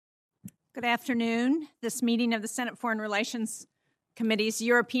Good afternoon. This meeting of the Senate Foreign Relations Committee's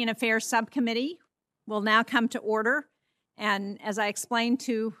European Affairs Subcommittee will now come to order. And as I explained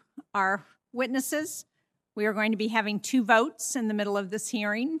to our witnesses, we are going to be having two votes in the middle of this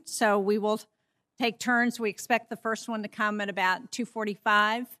hearing. So we will take turns. We expect the first one to come at about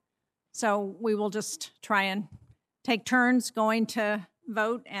 2:45. So we will just try and take turns going to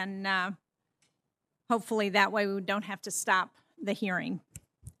vote, and hopefully that way we don't have to stop the hearing.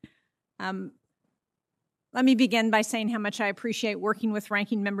 Let me begin by saying how much I appreciate working with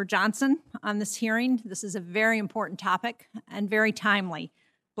Ranking Member Johnson on this hearing. This is a very important topic and very timely.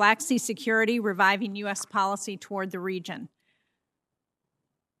 Black Sea security, reviving U.S. policy toward the region.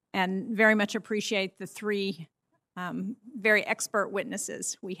 And very much appreciate the three very expert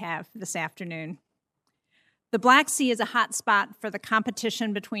witnesses we have this afternoon. The Black Sea is a hot spot for the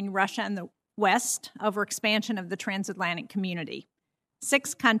competition between Russia and the West over expansion of the transatlantic community.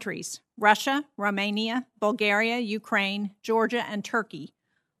 6 countries, Russia, Romania, Bulgaria, Ukraine, Georgia, and Turkey,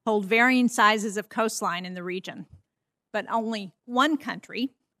 hold varying sizes of coastline in the region. But only one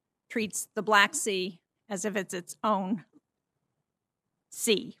country treats the Black Sea as if it's its own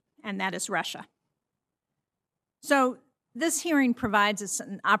sea, and that is Russia. So this hearing provides us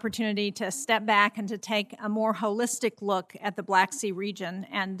an opportunity to step back and to take a more holistic look at the Black Sea region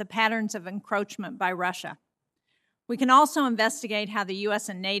and the patterns of encroachment by Russia. We can also investigate how the U.S.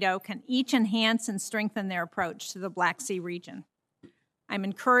 and NATO can each enhance and strengthen their approach to the Black Sea region. I'm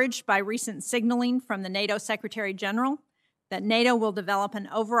encouraged by recent signaling from the NATO Secretary General that NATO will develop an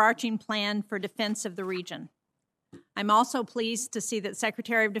overarching plan for defense of the region. I'm also pleased to see that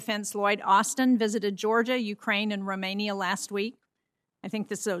Secretary of Defense Lloyd Austin visited Georgia, Ukraine, and Romania last week. I think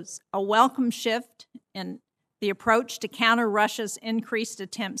this is a welcome shift in the approach to counter Russia's increased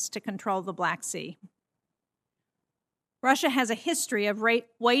attempts to control the Black Sea. Russia has a history of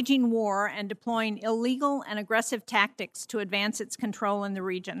waging war and deploying illegal and aggressive tactics to advance its control in the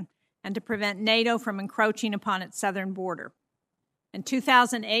region and to prevent NATO from encroaching upon its southern border. In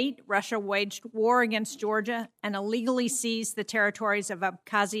 2008, Russia waged war against Georgia and illegally seized the territories of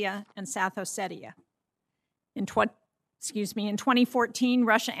Abkhazia and South Ossetia. In 2014,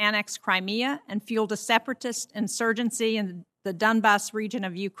 Russia annexed Crimea and fueled a separatist insurgency in the Donbas region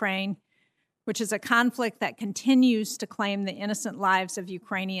of Ukraine, which is a conflict that continues to claim the innocent lives of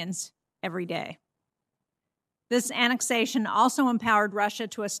Ukrainians every day. This annexation also empowered Russia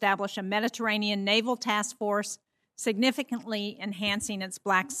to establish a Mediterranean naval task force, significantly enhancing its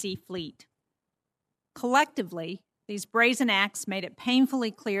Black Sea fleet. Collectively, these brazen acts made it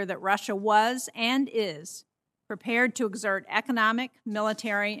painfully clear that Russia was and is prepared to exert economic,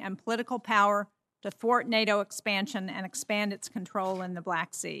 military, and political power to thwart NATO expansion and expand its control in the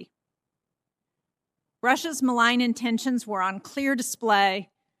Black Sea. Russia's malign intentions were on clear display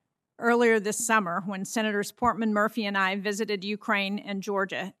earlier this summer when Senators Portman Murphy and I visited Ukraine and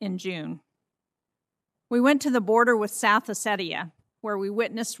Georgia in June. We went to the border with South Ossetia, where we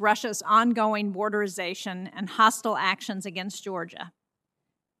witnessed Russia's ongoing borderization and hostile actions against Georgia.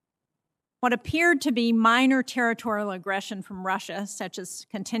 What appeared to be minor territorial aggression from Russia, such as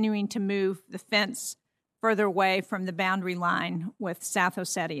continuing to move the fence further away from the boundary line with South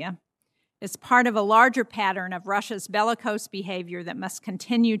Ossetia, is part of a larger pattern of Russia's bellicose behavior that must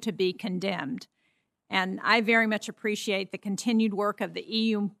continue to be condemned. And I very much appreciate the continued work of the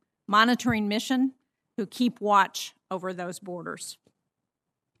EU monitoring mission who keep watch over those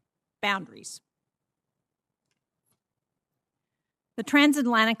boundaries. The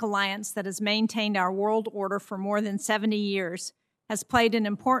transatlantic alliance that has maintained our world order for more than 70 years has played an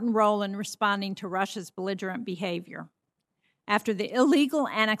important role in responding to Russia's belligerent behavior. After the illegal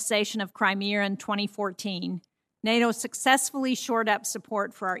annexation of Crimea in 2014, NATO successfully shored up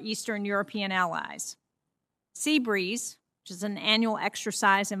support for our Eastern European allies. Sea Breeze, which is an annual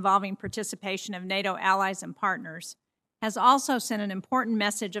exercise involving participation of NATO allies and partners, has also sent an important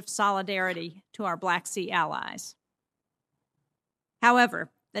message of solidarity to our Black Sea allies. However,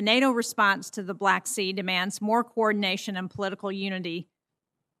 the NATO response to the Black Sea demands more coordination and political unity,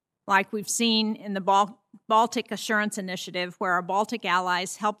 like we've seen in the Baltic Assurance Initiative, where our Baltic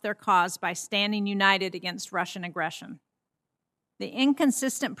allies help their cause by standing united against Russian aggression. The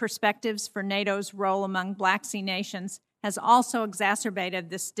inconsistent perspectives for NATO's role among Black Sea nations has also exacerbated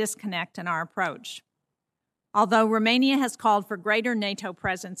this disconnect in our approach. Although Romania has called for greater NATO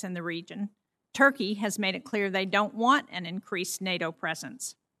presence in the region, Turkey has made it clear they don't want an increased NATO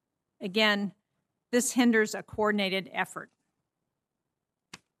presence. Again, this hinders a coordinated effort.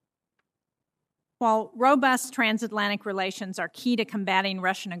 While robust transatlantic relations are key to combating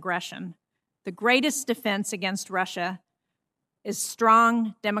Russian aggression, the greatest defense against Russia is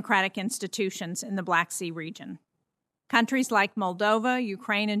strong democratic institutions in the Black Sea region. Countries like Moldova,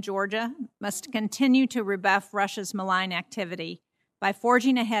 Ukraine, and Georgia must continue to rebuff Russia's malign activity by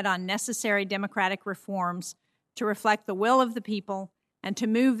forging ahead on necessary democratic reforms to reflect the will of the people and to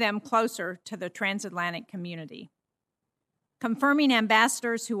move them closer to the transatlantic community. Confirming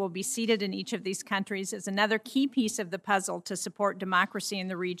ambassadors who will be seated in each of these countries is another key piece of the puzzle to support democracy in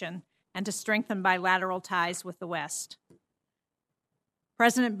the region and to strengthen bilateral ties with the West.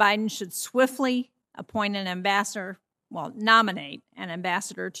 President Biden should swiftly appoint an ambassador, nominate an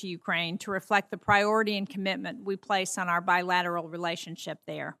ambassador to Ukraine to reflect the priority and commitment we place on our bilateral relationship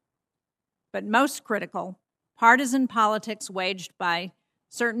there. But most critical, partisan politics waged by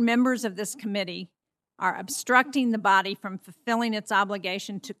certain members of this committee are obstructing the body from fulfilling its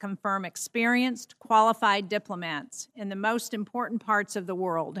obligation to confirm experienced, qualified diplomats in the most important parts of the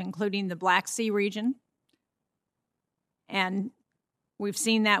world, including the Black Sea region. And we've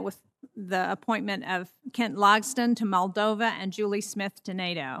seen that with the appointment of Kent Logsdon to Moldova and Julie Smith to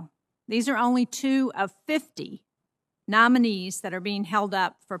NATO. These are only 2 of 50 nominees that are being held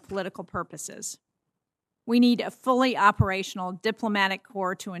up for political purposes. We need a fully operational diplomatic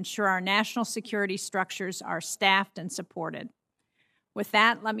corps to ensure our national security structures are staffed and supported. With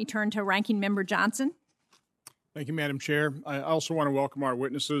that, let me turn to Ranking Member Johnson. Thank you, Madam Chair. I also want to welcome our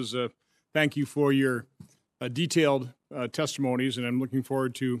witnesses. Thank you for your detailed testimonies, and I'm looking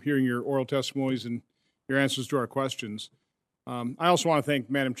forward to hearing your oral testimonies and your answers to our questions. I also want to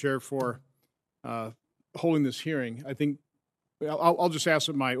thank Madam Chair for holding this hearing. I think I'll just ask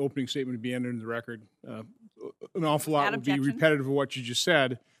that my opening statement to be entered in the record. An awful lot would be repetitive of what you just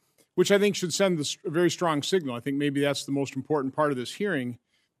said, which I think should send a very strong signal. I think maybe that's the most important part of this hearing,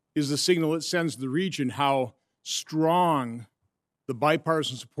 is the signal it sends to the region how strong the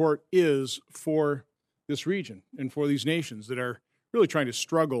bipartisan support is for this region and for these nations that are really trying to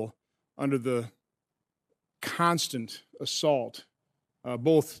struggle under the constant assault,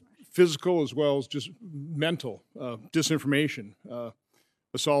 both physical as well as just mental disinformation,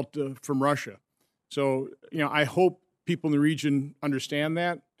 assault from Russia. So, I hope people in the region understand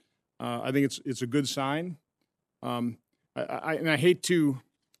that. I think it's a good sign. I hate to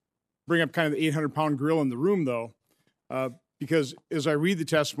bring up kind of the 800-pound gorilla in the room, though, because as I read the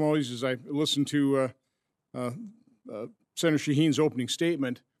testimonies, as I listen to Senator Shaheen's opening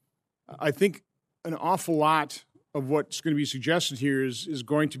statement, I think an awful lot of what's going to be suggested here is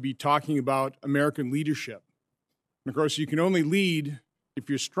going to be talking about American leadership. And of course, you can only lead if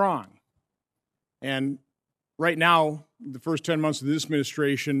you're strong. And right now, the first 10 months of this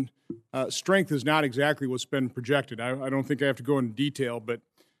administration, strength is not exactly what's been projected. I don't think I have to go into detail, but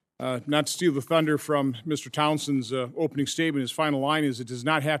not to steal the thunder from Mr. Townsend's opening statement, his final line is, it does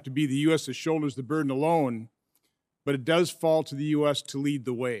not have to be the U.S. that shoulders the burden alone, but it does fall to the U.S. to lead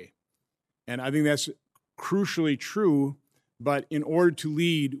the way. And I think that's crucially true, but in order to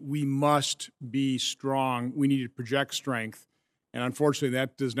lead, we must be strong. We need to project strength. And unfortunately,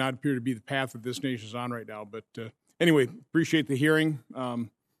 that does not appear to be the path that this nation is on right now. But anyway, appreciate the hearing.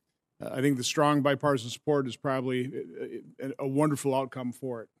 I think the strong bipartisan support is probably a wonderful outcome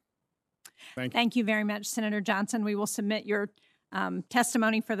for it. Thank you. Thank you very much, Senator Johnson. We will submit your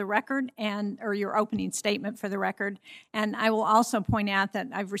testimony for the record or your opening statement for the record. And I will also point out that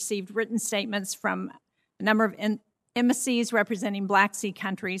I've received written statements from a number of embassies representing Black Sea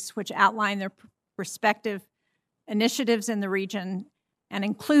countries, which outline their respective initiatives in the region and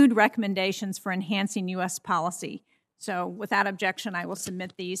include recommendations for enhancing U.S. policy. So without objection, I will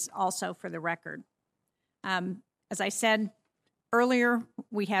submit these also for the record. As I said earlier,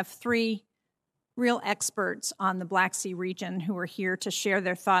 we have 3 real experts on the Black Sea region who are here to share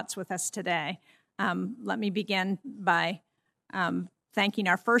their thoughts with us today. Let me begin by thanking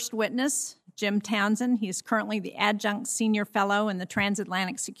our first witness, Jim Townsend. He is currently the Adjunct Senior Fellow in the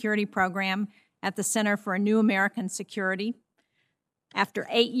Transatlantic Security Program at the Center for a New American Security. After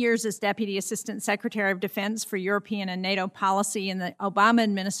 8 years as Deputy Assistant Secretary of Defense for European and NATO policy in the Obama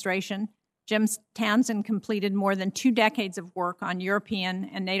administration, Jim Townsend completed more than 2 decades of work on European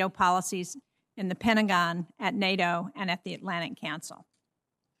and NATO policies in the Pentagon, at NATO, and at the Atlantic Council.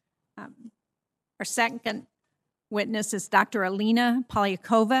 Our second witness is Dr. Alina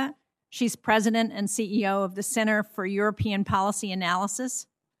Polyakova. She's President and CEO of the Center for European Policy Analysis.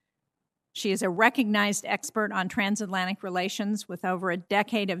 She is a recognized expert on transatlantic relations with over a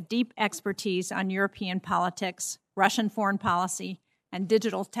decade of deep expertise on European politics, Russian foreign policy, and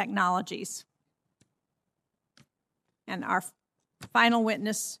digital technologies. And our final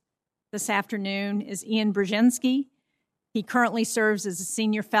witness this afternoon is Ian Brzezinski. He currently serves as a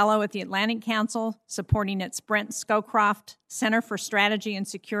senior fellow at the Atlantic Council, supporting its Brent Scowcroft Center for Strategy and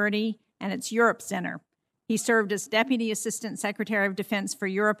Security and its Europe Center. He served as Deputy Assistant Secretary of Defense for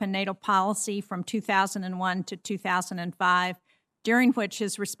Europe and NATO Policy from 2001 to 2005, during which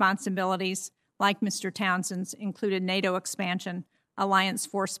his responsibilities, like Mr. Townsend's, included NATO expansion, alliance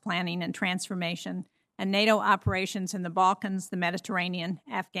force planning and transformation, and NATO operations in the Balkans, the Mediterranean,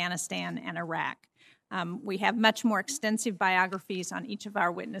 Afghanistan, and Iraq. We have much more extensive biographies on each of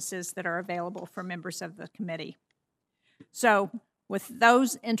our witnesses that are available for members of the committee. So, with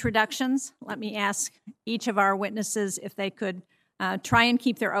those introductions, let me ask each of our witnesses if they could try and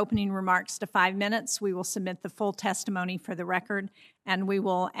keep their opening remarks to 5 minutes. We will submit the full testimony for the record, and we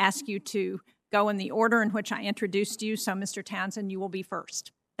will ask you to go in the order in which I introduced you. So, Mr. Townsend, you will be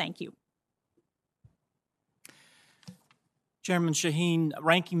first. Thank you. Chairman Shaheen,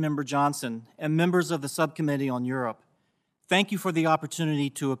 Ranking Member Johnson, and members of the Subcommittee on Europe, thank you for the opportunity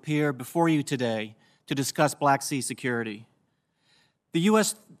to appear before you today to discuss Black Sea security. The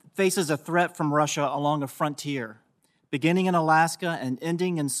U.S. faces a threat from Russia along a frontier, beginning in Alaska and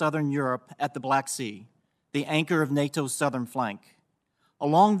ending in southern Europe at the Black Sea, the anchor of NATO's southern flank.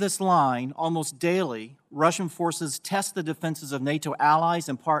 Along this line, almost daily, Russian forces test the defenses of NATO allies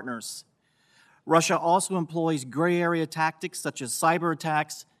and partners. Russia also employs gray area tactics such as cyber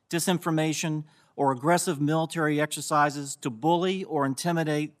attacks, disinformation, or aggressive military exercises to bully or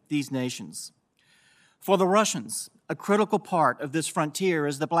intimidate these nations. For the Russians, a critical part of this frontier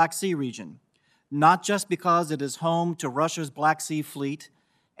is the Black Sea region, not just because it is home to Russia's Black Sea fleet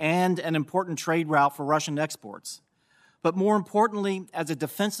and an important trade route for Russian exports, but more importantly, as a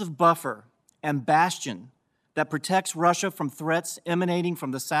defensive buffer and bastion that protects Russia from threats emanating from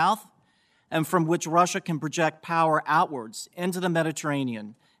the south and from which Russia can project power outwards into the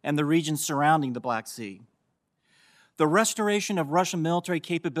Mediterranean and the regions surrounding the Black Sea. The restoration of Russian military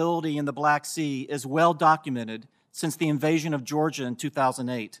capability in the Black Sea is well documented since the invasion of Georgia in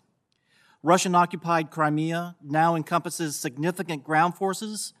 2008. Russian-occupied Crimea now encompasses significant ground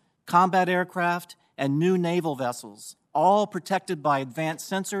forces, combat aircraft, and new naval vessels, all protected by advanced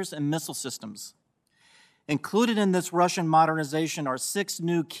sensors and missile systems. Included in this Russian modernization are 6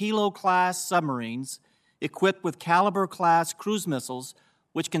 new Kilo-class submarines equipped with Caliber-class cruise missiles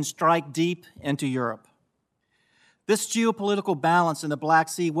which can strike deep into Europe. This geopolitical balance in the Black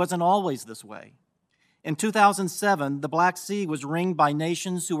Sea wasn't always this way. In 2007, the Black Sea was ringed by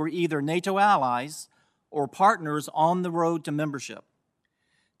nations who were either NATO allies or partners on the road to membership.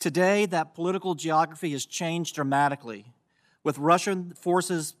 Today, that political geography has changed dramatically, with Russian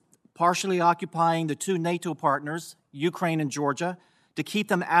forces partially occupying the 2 NATO partners, Ukraine and Georgia, to keep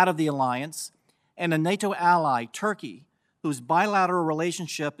them out of the alliance, and a NATO ally, Turkey, whose bilateral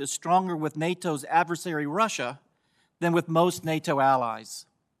relationship is stronger with NATO's adversary, Russia, than with most NATO allies.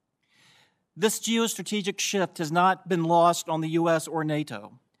 This geostrategic shift has not been lost on the U.S. or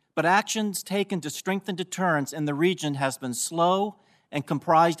NATO, but actions taken to strengthen deterrence in the region has been slow and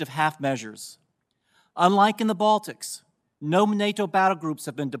comprised of half measures. Unlike in the Baltics, no NATO battle groups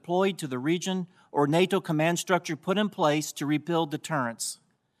have been deployed to the region or NATO command structure put in place to rebuild deterrence.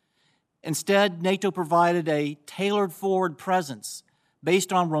 Instead, NATO provided a tailored forward presence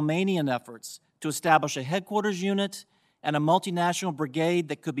based on Romanian efforts to establish a headquarters unit and a multinational brigade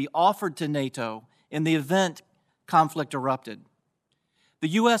that could be offered to NATO in the event conflict erupted. The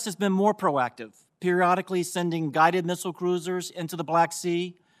U.S. has been more proactive, periodically sending guided missile cruisers into the Black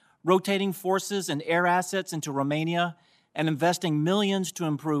Sea, rotating forces and air assets into Romania, and investing millions to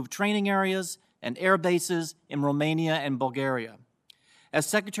improve training areas and air bases in Romania and Bulgaria. As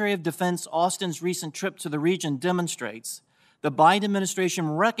Secretary of Defense Austin's recent trip to the region demonstrates, the Biden administration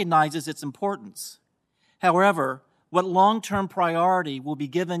recognizes its importance. However, what long-term priority will be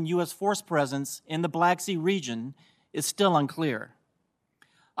given U.S. force presence in the Black Sea region is still unclear.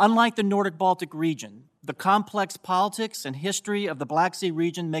 Unlike the Nordic-Baltic region, the complex politics and history of the Black Sea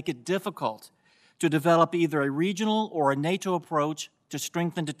region make it difficult to develop either a regional or a NATO approach to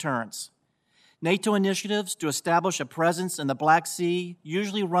strengthen deterrence. NATO initiatives to establish a presence in the Black Sea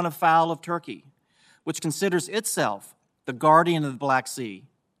usually run afoul of Turkey, which considers itself the guardian of the Black Sea.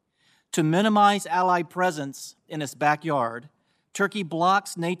 To minimize Allied presence in its backyard, Turkey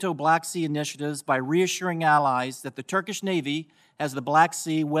blocks NATO Black Sea initiatives by reassuring allies that the Turkish Navy has the Black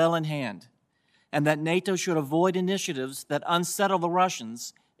Sea well in hand, and that NATO should avoid initiatives that unsettle the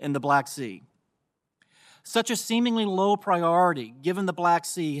Russians in the Black Sea. Such a seemingly low priority, given the Black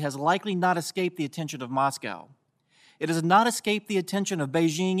Sea, has likely not escaped the attention of Moscow. It has not escaped the attention of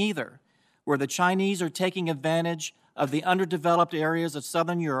Beijing either, where the Chinese are taking advantage of the underdeveloped areas of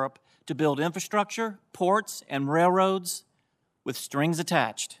southern Europe to build infrastructure, ports, and railroads with strings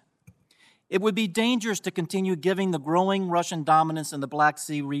attached. It would be dangerous to continue giving the growing Russian dominance in the Black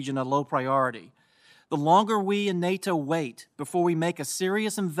Sea region a low priority. The longer we in NATO wait before we make a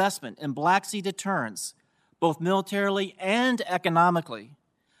serious investment in Black Sea deterrence, both militarily and economically,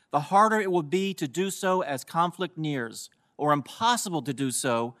 the harder it will be to do so as conflict nears, or impossible to do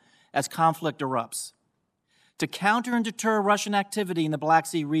so as conflict erupts. To counter and deter Russian activity in the Black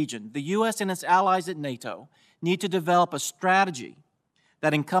Sea region, the U.S. and its allies at NATO need to develop a strategy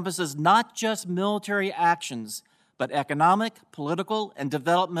that encompasses not just military actions, but economic, political, and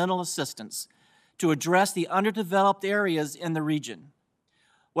developmental assistance to address the underdeveloped areas in the region.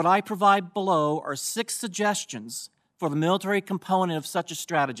 What I provide below are 6 suggestions for the military component of such a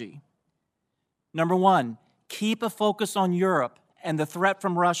strategy. Number 1, keep a focus on Europe and the threat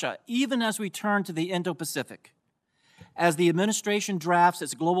from Russia, even as we turn to the Indo-Pacific. As the administration drafts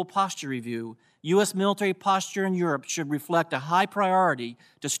its global posture review, U.S. military posture in Europe should reflect a high priority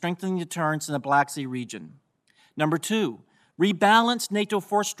to strengthening deterrence in the Black Sea region. Number 2, rebalance NATO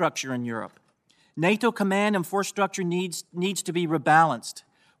force structure in Europe. NATO command and force structure needs to be rebalanced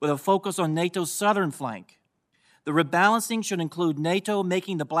with a focus on NATO's southern flank. The rebalancing should include NATO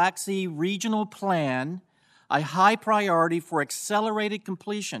making the Black Sea regional plan a high priority for accelerated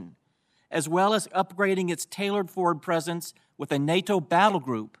completion, as well as upgrading its tailored forward presence with a NATO battle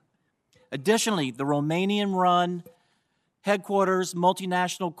group. Additionally, the Romanian-run headquarters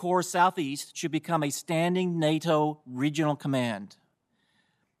multinational Corps Southeast should become a standing NATO regional command.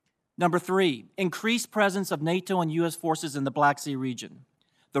 Number 3, increased presence of NATO and U.S. forces in the Black Sea region.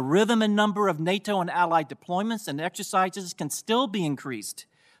 The rhythm and number of NATO and allied deployments and exercises can still be increased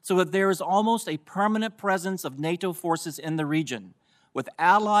so that there is almost a permanent presence of NATO forces in the region, with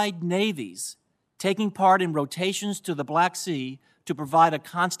allied navies taking part in rotations to the Black Sea to provide a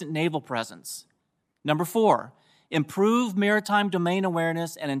constant naval presence. Number 4, improve maritime domain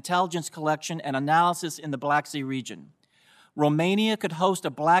awareness and intelligence collection and analysis in the Black Sea region. Romania could host a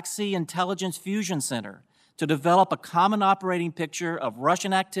Black Sea Intelligence Fusion Center to develop a common operating picture of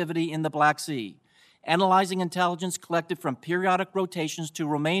Russian activity in the Black Sea, analyzing intelligence collected from periodic rotations to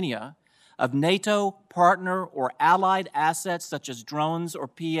Romania of NATO, partner, or allied assets such as drones or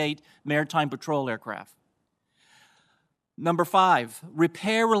P-8 maritime patrol aircraft. Number 5,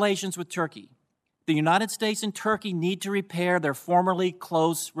 repair relations with Turkey. The United States and Turkey need to repair their formerly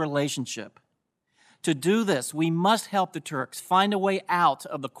close relationship. To do this, we must help the Turks find a way out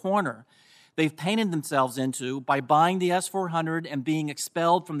of the corner they've painted themselves into by buying the S-400 and being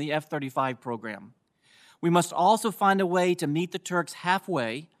expelled from the F-35 program. We must also find a way to meet the Turks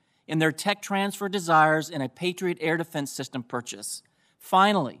halfway in their tech transfer desires in a Patriot air defense system purchase.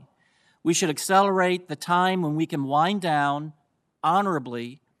 Finally, we should accelerate the time when we can wind down,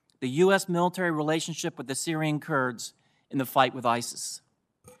 honorably, the U.S. military relationship with the Syrian Kurds in the fight with ISIS.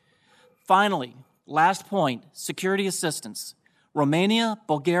 Finally, last point, security assistance. Romania,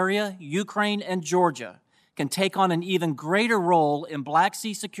 Bulgaria, Ukraine, and Georgia can take on an even greater role in Black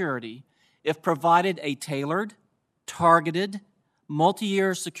Sea security if provided a tailored, targeted,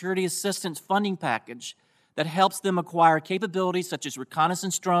 multi-year security assistance funding package that helps them acquire capabilities such as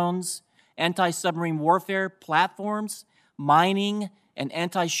reconnaissance drones, anti-submarine warfare platforms, mining, and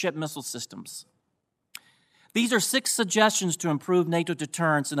anti-ship missile systems. These are 6 suggestions to improve NATO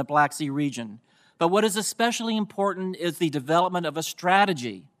deterrence in the Black Sea region. But what is especially important is the development of a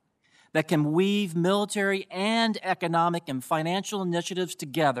strategy that can weave military and economic and financial initiatives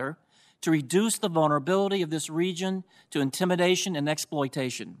together to reduce the vulnerability of this region to intimidation and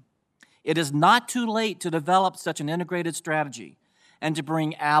exploitation. It is not too late to develop such an integrated strategy and to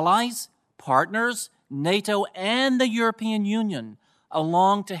bring allies, partners, NATO, and the European Union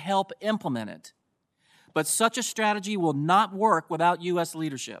along to help implement it. But such a strategy will not work without U.S.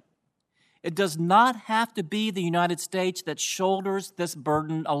 leadership. It does not have to be the United States that shoulders this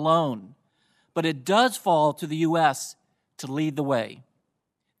burden alone, but it does fall to the U.S. to lead the way.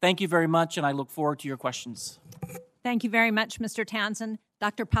 Thank you very much, and I look forward to your questions. Thank you very much, Mr. Townsend.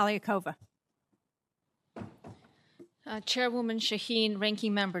 Dr. Polyakova. Chairwoman Shaheen,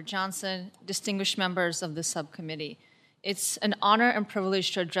 Ranking Member Johnson, distinguished members of the subcommittee. It's an honor and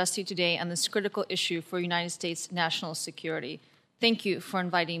privilege to address you today on this critical issue for United States national security. Thank you for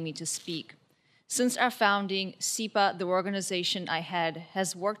inviting me to speak. Since our founding, SEPA, the organization I head,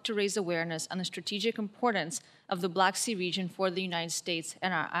 has worked to raise awareness on the strategic importance of the Black Sea region for the United States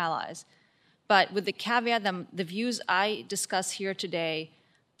and our allies. But with the caveat that the views I discuss here today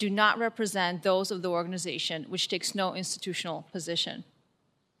do not represent those of the organization, which takes no institutional position.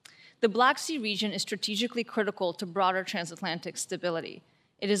 The Black Sea region is strategically critical to broader transatlantic stability.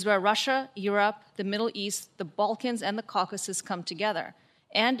 It is where Russia, Europe, the Middle East, the Balkans, and the Caucasus come together.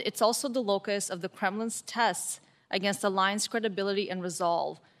 And it's also the locus of the Kremlin's tests against the alliance credibility and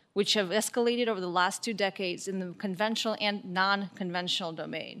resolve, which have escalated over the last 2 decades in the conventional and non-conventional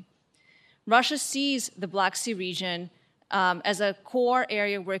domain. Russia sees the Black Sea region as a core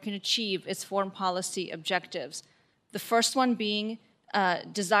area where it can achieve its foreign policy objectives. The first one being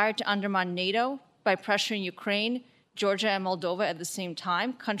desire to undermine NATO by pressuring Ukraine, Georgia, and Moldova at the same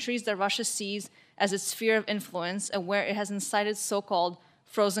time, countries that Russia sees as its sphere of influence and where it has incited so-called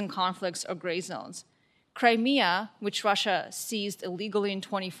frozen conflicts or gray zones. Crimea, which Russia seized illegally in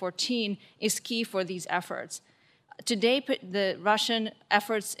 2014, is key for these efforts. Today, the Russian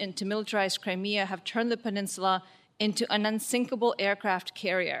efforts to militarize Crimea have turned the peninsula into an unsinkable aircraft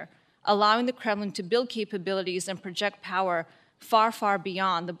carrier, allowing the Kremlin to build capabilities and project power far, far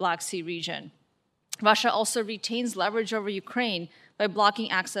beyond the Black Sea region. Russia also retains leverage over Ukraine by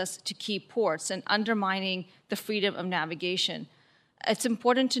blocking access to key ports and undermining the freedom of navigation. It's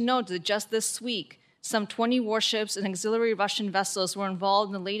important to note that just this week, some 20 warships and auxiliary Russian vessels were involved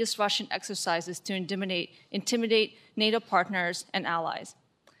in the latest Russian exercises to intimidate NATO partners and allies.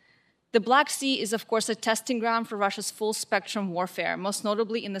 The Black Sea is, of course, a testing ground for Russia's full-spectrum warfare, most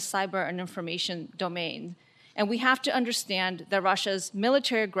notably in the cyber and information domain. And we have to understand that Russia's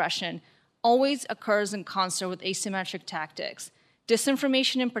military aggression always occurs in concert with asymmetric tactics.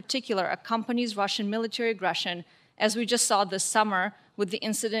 Disinformation in particular accompanies Russian military aggression, as we just saw this summer with the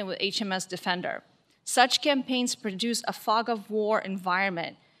incident with HMS Defender. Such campaigns produce a fog of war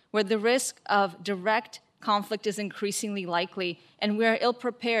environment where the risk of direct conflict is increasingly likely, and we are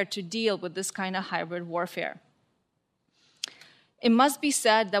ill-prepared to deal with this kind of hybrid warfare. It must be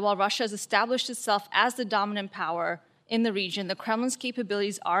said that while Russia has established itself as the dominant power in the region, the Kremlin's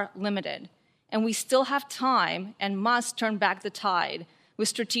capabilities are limited, and we still have time and must turn back the tide with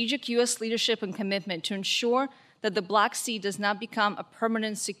strategic U.S. leadership and commitment to ensure that the Black Sea does not become a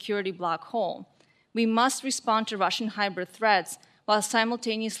permanent security black hole. We must respond to Russian hybrid threats while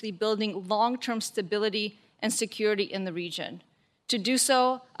simultaneously building long-term stability and security in the region. To do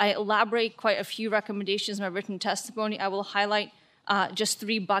so, I elaborate quite a few recommendations in my written testimony. I will highlight just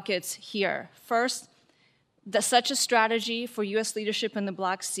 3 buckets here. First, that such a strategy for U.S. leadership in the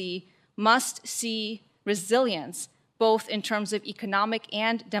Black Sea must see resilience, both in terms of economic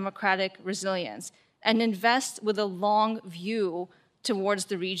and democratic resilience, and invest with a long view towards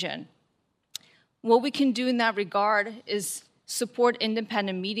the region. What we can do in that regard is support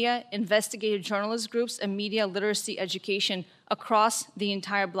independent media, investigative journalist groups, and media literacy education across the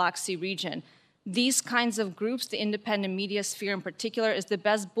entire Black Sea region. These kinds of groups, the independent media sphere in particular, is the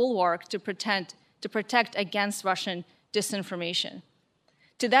best bulwark to protect against Russian disinformation.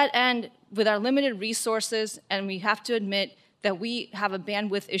 To that end, with our limited resources, and we have to admit that we have a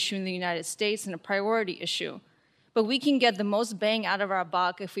bandwidth issue in the United States and a priority issue, but we can get the most bang out of our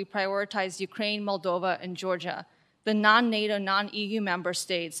buck if we prioritize Ukraine, Moldova, and Georgia, the non-NATO, non-EU member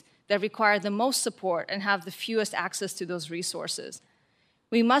states that require the most support and have the fewest access to those resources.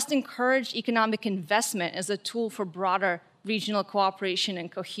 We must encourage economic investment as a tool for broader regional cooperation and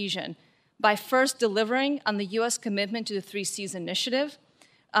cohesion by first delivering on the U.S. commitment to the 3 Cs initiative,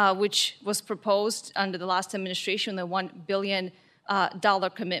 which was proposed under the last administration, the $1 billion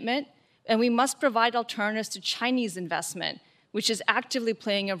commitment. And we must provide alternatives to Chinese investment, which is actively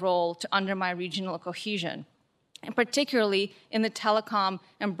playing a role to undermine regional cohesion, and particularly in the telecom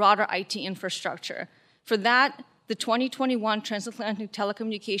and broader IT infrastructure. For that, the 2021 Transatlantic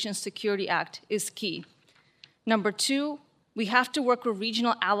Telecommunications Security Act is key. Number 2, we have to work with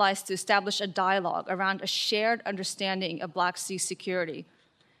regional allies to establish a dialogue around a shared understanding of Black Sea security.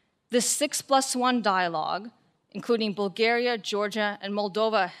 The 6+1 dialogue, including Bulgaria, Georgia, and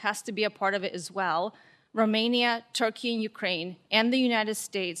Moldova, has to be a part of it as well. Romania, Turkey, and Ukraine, and the United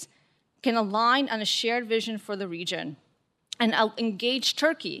States can align on a shared vision for the region and engage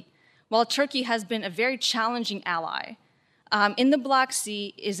Turkey. While Turkey has been a very challenging ally, in the Black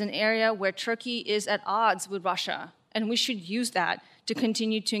Sea is an area where Turkey is at odds with Russia, and we should use that to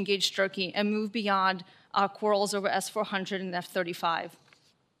continue to engage Turkey and move beyond our quarrels over S-400 and F-35.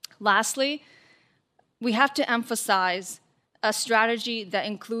 Lastly, we have to emphasize a strategy that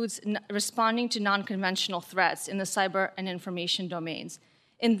includes responding to non-conventional threats in the cyber and information domains.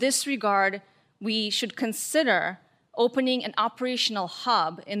 In this regard, we should consider opening an operational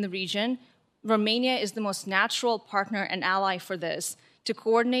hub in the region. Romania is the most natural partner and ally for this, to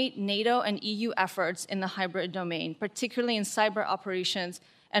coordinate NATO and EU efforts in the hybrid domain, particularly in cyber operations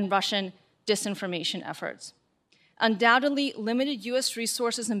and Russian disinformation efforts. Undoubtedly, limited U.S.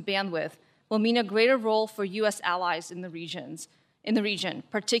 resources and bandwidth will mean a greater role for U.S. allies in the regions. in the region,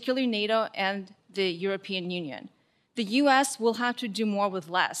 particularly NATO and the European Union. The US will have to do more with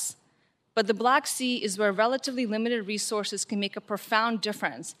less, but the Black Sea is where relatively limited resources can make a profound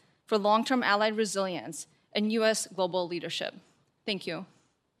difference for long-term allied resilience and US global leadership. Thank you.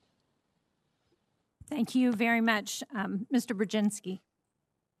 Thank you very much, Mr. Brzezinski.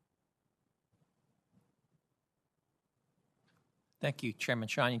 Thank you, Chairman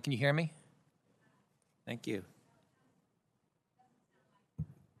Shaheen. Can you hear me? Thank you.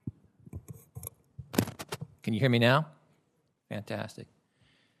 Can you hear me now? Fantastic.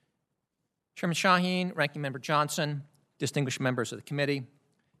 Chairman Shaheen, Ranking Member Johnson, distinguished members of the committee,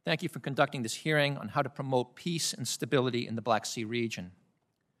 thank you for conducting this hearing on how to promote peace and stability in the Black Sea region.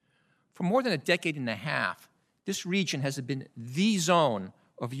 For more than a decade and a half, this region has been the zone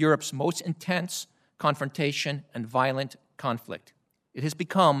of Europe's most intense confrontation and violent conflict. It has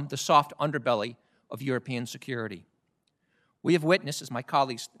become the soft underbelly of European security. We have witnessed, as my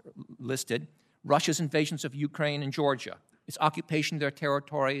colleagues listed, Russia's invasions of Ukraine and Georgia, its occupation of their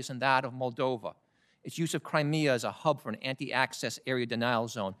territories and that of Moldova, its use of Crimea as a hub for an anti-access area denial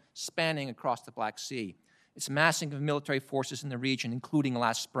zone spanning across the Black Sea, its massing of military forces in the region, including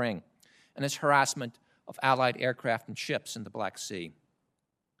last spring, and its harassment of Allied aircraft and ships in the Black Sea.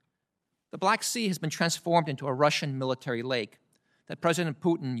 The Black Sea has been transformed into a Russian military lake that President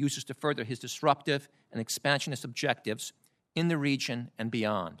Putin uses to further his disruptive and expansionist objectives in the region and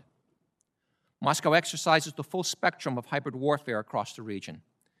beyond. Moscow exercises the full spectrum of hybrid warfare across the region,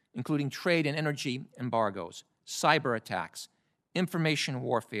 including trade and energy embargoes, cyber attacks, information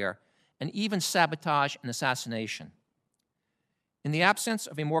warfare, and even sabotage and assassination. In the absence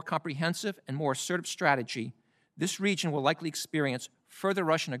of a more comprehensive and more assertive strategy, this region will likely experience further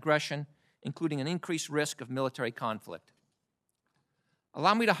Russian aggression, including an increased risk of military conflict.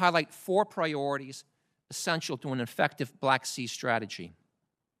 Allow me to highlight 4 priorities essential to an effective Black Sea strategy.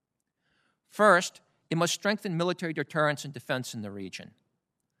 First, it must strengthen military deterrence and defense in the region.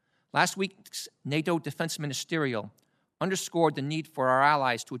 Last week's NATO Defense Ministerial underscored the need for our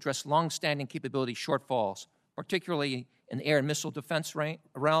allies to address long-standing capability shortfalls, particularly in the air and missile defense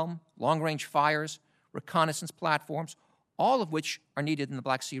realm, long-range fires, reconnaissance platforms, all of which are needed in the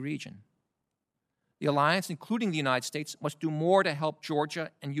Black Sea region. The alliance, including the United States, must do more to help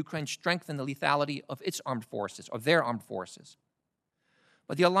Georgia and Ukraine strengthen the lethality of its armed forces, or their armed forces.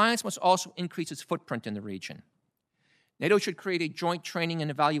 But the alliance must also increase its footprint in the region. NATO should create a joint training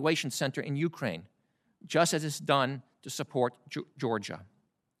and evaluation center in Ukraine, just as it's done to support Georgia.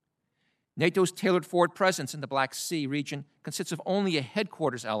 NATO's tailored forward presence in the Black Sea region consists of only a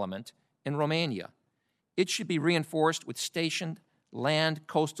headquarters element in Romania. It should be reinforced with stationed land,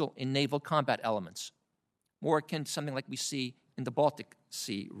 coastal, and naval combat elements, more akin to something like we see in the Baltic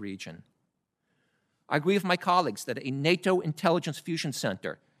Sea region. I agree with my colleagues that a NATO intelligence fusion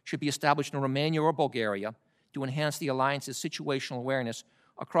center should be established in Romania or Bulgaria to enhance the alliance's situational awareness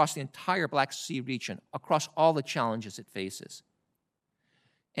across the entire Black Sea region, across all the challenges it faces.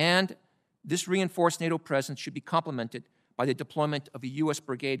 And this reinforced NATO presence should be complemented by the deployment of a U.S.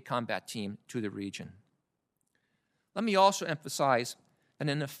 brigade combat team to the region. Let me also emphasize that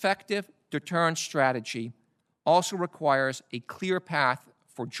an effective deterrence strategy also requires a clear path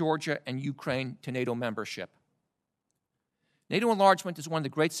for Georgia and Ukraine to NATO membership. NATO enlargement is one of the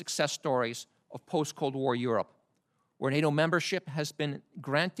great success stories of post-Cold War Europe, where NATO membership has been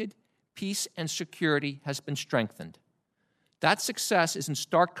granted, peace and security has been strengthened. That success is in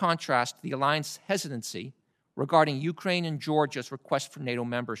stark contrast to the alliance's hesitancy regarding Ukraine and Georgia's request for NATO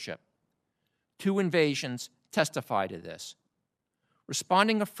membership. 2 invasions testify to this.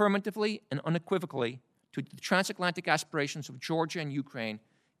 Responding affirmatively and unequivocally to the transatlantic aspirations of Georgia and Ukraine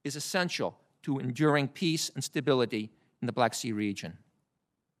is essential to enduring peace and stability in the Black Sea region.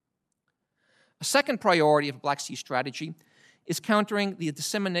 A second priority of a Black Sea strategy is countering the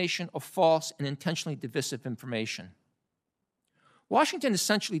dissemination of false and intentionally divisive information. Washington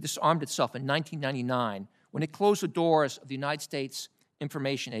essentially disarmed itself in 1999 when it closed the doors of the United States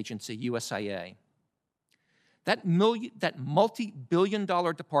Information Agency, USIA. That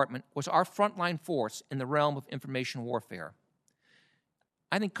multi-billion-dollar department was our frontline force in the realm of information warfare.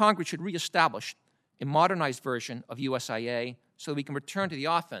 I think Congress should reestablish a modernized version of USIA so that we can return to the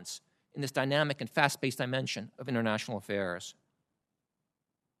offense in this dynamic and fast-paced dimension of international affairs.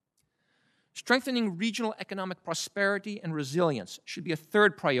 Strengthening regional economic prosperity and resilience should be a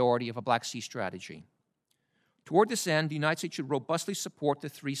third priority of a Black Sea strategy. Toward this end, the United States should robustly support the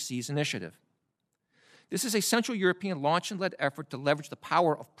 3 Seas initiative. This is a Central European launch and led effort to leverage the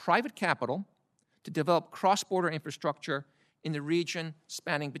power of private capital to develop cross-border infrastructure in the region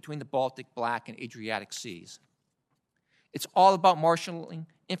spanning between the Baltic, Black, and Adriatic Seas. It's all about marshaling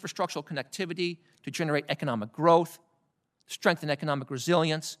infrastructural connectivity to generate economic growth, strengthen economic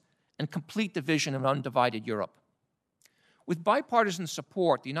resilience, and complete the vision of an undivided Europe. With bipartisan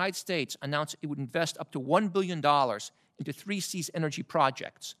support, the United States announced it would invest up to $1 billion into 3Cs energy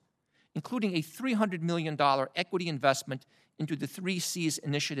projects, including a $300 million equity investment into the 3Cs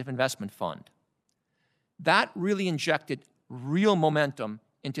Initiative Investment Fund. That really injected real momentum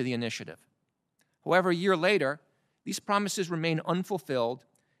into the initiative. However, a year later, these promises remain unfulfilled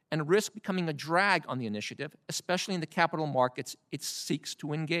and risk becoming a drag on the initiative, especially in the capital markets it seeks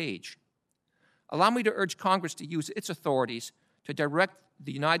to engage. Allow me to urge Congress to use its authorities to direct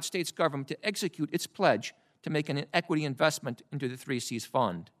the United States government to execute its pledge to make an equity investment into the 3Cs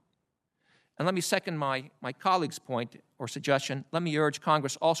Fund. And let me second my colleague's point or suggestion. Let me urge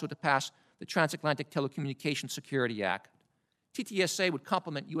Congress also to pass the Transatlantic Telecommunications Security Act. TTSA would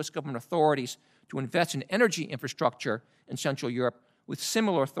complement U.S. government authorities to invest in energy infrastructure in Central Europe with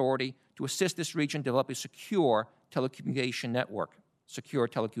similar authority to assist this region develop a secure telecommunication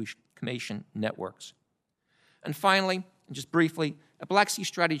networks. And finally, and just briefly, a Black Sea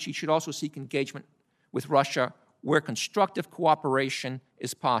strategy should also seek engagement with Russia where constructive cooperation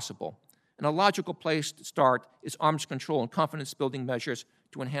is possible. And a logical place to start is arms control and confidence-building measures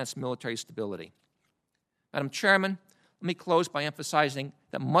to enhance military stability. Madam Chairman, let me close by emphasizing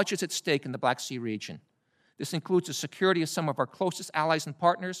that much is at stake in the Black Sea region. This includes the security of some of our closest allies and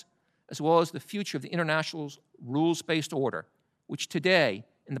partners, as well as the future of the international rules-based order, which today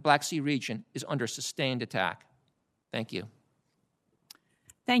in the Black Sea region is under sustained attack. Thank you.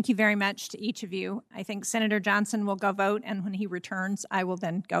 Thank you very much to each of you. I think Senator Johnson will go vote, and when he returns, I will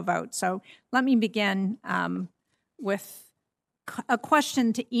then go vote. So let me begin with a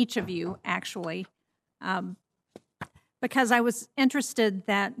question to each of you, actually, because I was interested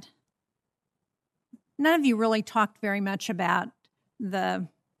that none of you really talked very much about the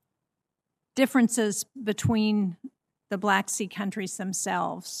differences between the Black Sea countries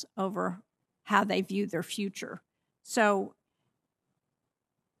themselves over how they view their future. So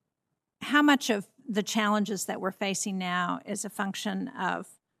how much of the challenges that we're facing now is a function of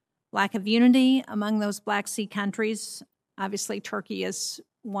lack of unity among those Black Sea countries? Obviously, Turkey is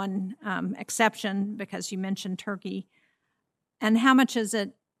one exception because you mentioned Turkey. And how much is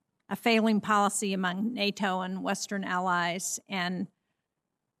it a failing policy among NATO and Western allies? And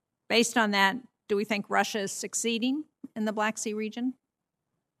based on that, do we think Russia is succeeding in the Black Sea region?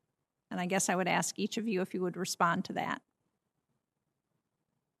 And I guess I would ask each of you if you would respond to that.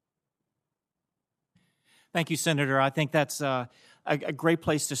 Thank you, Senator. I think that's a great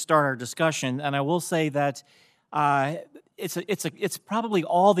place to start our discussion. And I will say that it's probably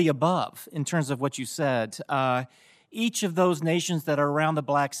all the above in terms of what you said. Each of those nations that are around the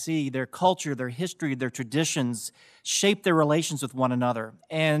Black Sea, their culture, their history, their traditions shape their relations with one another.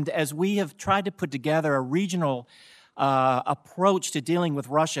 And as we have tried to put together a regional approach to dealing with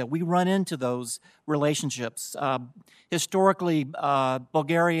Russia, we run into those relationships. Historically,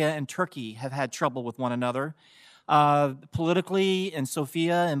 Bulgaria and Turkey have had trouble with one another. Politically, in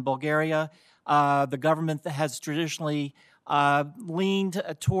Sofia and Bulgaria, the government has traditionally leaned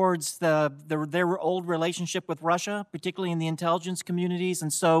towards their old relationship with Russia, particularly in the intelligence communities,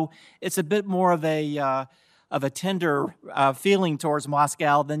 and so it's a bit more of a tender feeling towards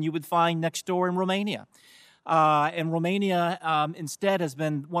Moscow than you would find next door in Romania. And Romania instead has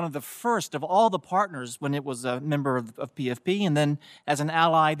been one of the first of all the partners when it was a member of PFP, and then as an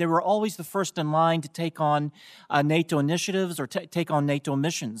ally, they were always the first in line to take on NATO initiatives or take on NATO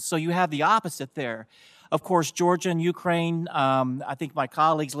missions. So you have the opposite there. Of course, Georgia and Ukraine, I think my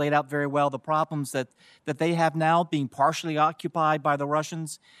colleagues laid out very well the problems that they have now, being partially occupied by the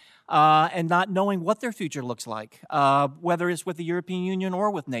Russians, and not knowing what their future looks like, whether it's with the European Union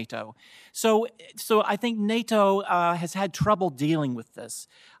or with NATO. So I think NATO has had trouble dealing with this.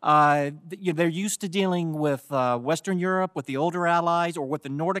 They're used to dealing with Western Europe, with the older allies, or with the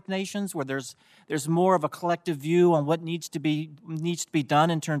Nordic nations, where there's more of a collective view on what needs to be done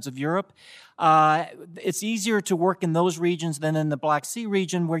in terms of Europe. It's easier to work in those regions than in the Black Sea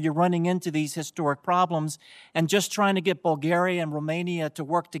region, where you're running into these historic problems, and just trying to get Bulgaria and Romania to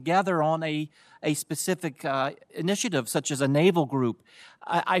work together on a specific initiative, such as a naval group.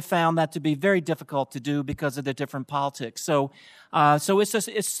 I found that to be very difficult to do because of the different politics. So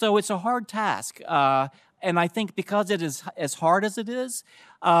it's a hard task. And I think because it is as hard as it is,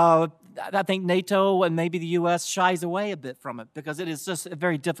 I think NATO and maybe the U.S. shies away a bit from it because it is just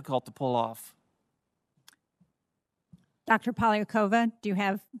very difficult to pull off. Dr. Polyakova, do you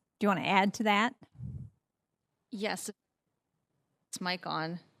want to add to that? Yes. It's mic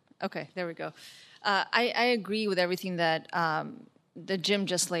on. Okay, there we go. I agree with everything that Jim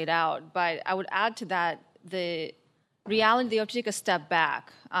just laid out, but I would add to that the reality they have to take a step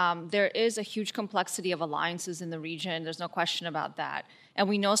back. There is a huge complexity of alliances in the region. There's no question about that. And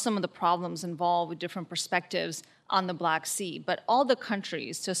we know some of the problems involved with different perspectives on the Black Sea. But all the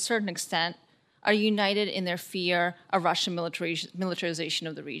countries, to a certain extent, are united in their fear of Russian militarization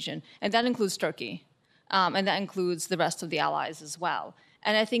of the region. And that includes Turkey. And that includes the rest of the allies as well.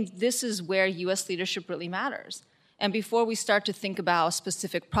 And I think this is where U.S. leadership really matters. And before we start to think about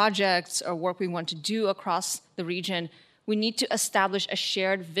specific projects or work we want to do across the region, we need to establish a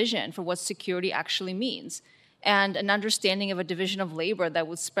shared vision for what security actually means and an understanding of a division of labor that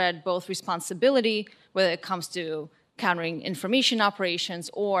would spread both responsibility, whether it comes to countering information operations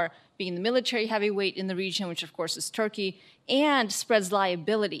or being the military heavyweight in the region, which of course is Turkey, and spreads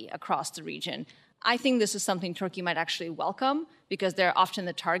liability across the region. I think this is something Turkey might actually welcome because they're often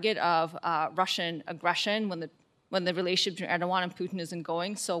the target of Russian aggression when the relationship between Erdogan and Putin isn't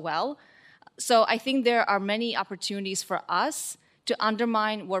going so well. So I think there are many opportunities for us to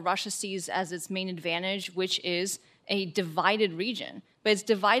undermine what Russia sees as its main advantage, which is a divided region. But it's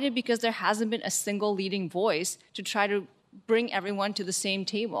divided because there hasn't been a single leading voice to try to bring everyone to the same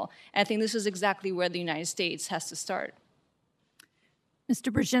table. And I think this is exactly where the United States has to start.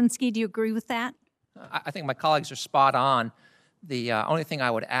 Mr. Brzezinski, do you agree with that? I think my colleagues are spot on. The only thing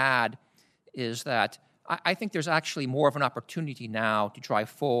I would add is that I think there's actually more of an opportunity now to drive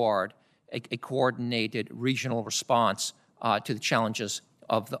forward a coordinated regional response to the challenges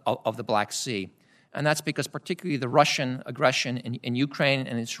of the Black Sea. And that's because particularly the Russian aggression in Ukraine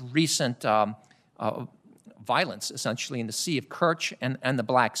and its recent violence, essentially, in the Sea of Kerch and the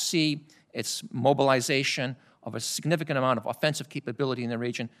Black Sea, its mobilization of a significant amount of offensive capability in the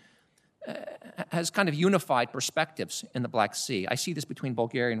region, has kind of unified perspectives in the Black Sea. I see this between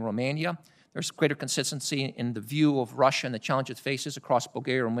Bulgaria and Romania. There's greater consistency in the view of Russia and the challenge it faces across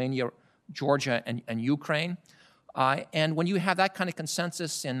Bulgaria, Romania, Georgia, and Ukraine. And when you have that kind of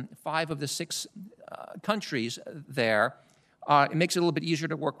consensus in 5 of the 6 countries there, it makes it a little bit easier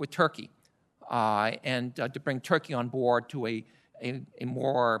to work with Turkey and to bring Turkey on board to a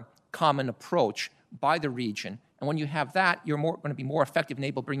more common approach by the region. And when you have that, you're going to be more effective in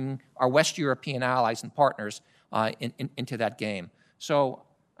able bringing our West European allies and partners into that game. So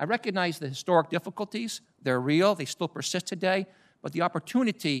I recognize the historic difficulties. They're real. They still persist today. But the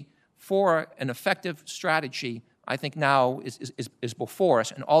opportunity for an effective strategy, I think, now is before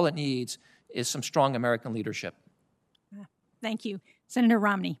us. And all it needs is some strong American leadership. Thank you. Senator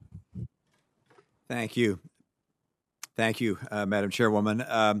Romney. Thank you. Thank you, Madam Chairwoman.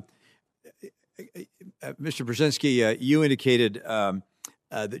 Mr. Brzezinski, you indicated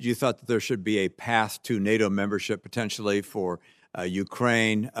that you thought that there should be a path to NATO membership potentially for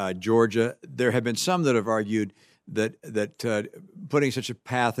Ukraine, Georgia. There have been some that have argued that putting such a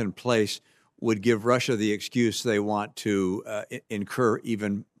path in place would give Russia the excuse they want to incur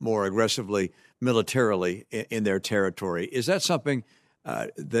even more aggressively militarily in their territory. Is that something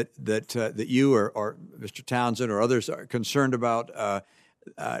that you or Mr. Townsend or others are concerned about?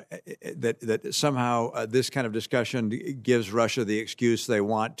 That somehow this kind of discussion gives Russia the excuse they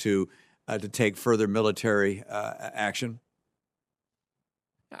want to take further military action?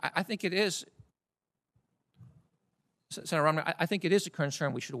 I think it is, Senator Romney, I think it is a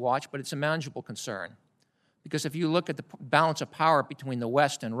concern we should watch, but it's a manageable concern. Because if you look at the balance of power between the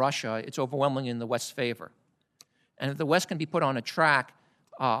West and Russia, it's overwhelmingly in the West's favor. And if the West can be put on a track,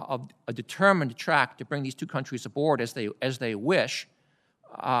 a determined track to bring these two countries aboard as they wish,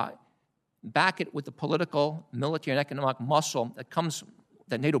 back it with the political, military, and economic muscle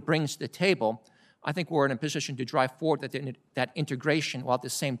that NATO brings to the table, I think we're in a position to drive forward that integration while at the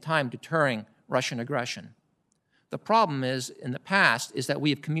same time deterring Russian aggression. The problem is, in the past, is that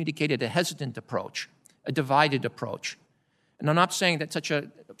we have communicated a hesitant approach, a divided approach. And I'm not saying that such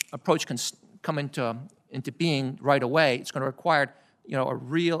an approach can come into being right away. It's going to require, a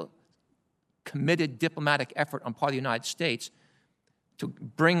real committed diplomatic effort on part of the United States to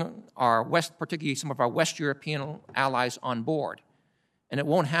bring particularly some of our West European allies on board. And it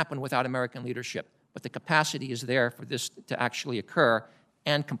won't happen without American leadership. But the capacity is there for this to actually occur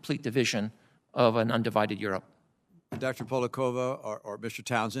and complete the vision of an undivided Europe. Dr. Polikova or Mr.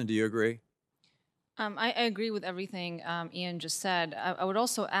 Townsend, do you agree? I agree with everything Ian just said. I would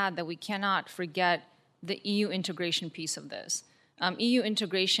also add that we cannot forget the EU integration piece of this. EU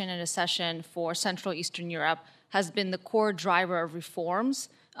integration and accession for Central Eastern Europe has been the core driver of reforms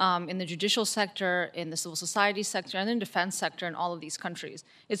in the judicial sector, in the civil society sector, and in the defense sector in all of these countries.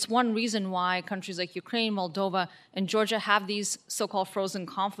 It's one reason why countries like Ukraine, Moldova, and Georgia have these so-called frozen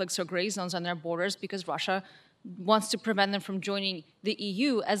conflicts or gray zones on their borders, because Russia wants to prevent them from joining the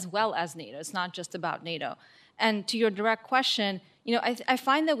EU as well as NATO. It's not just about NATO. And to your direct question, I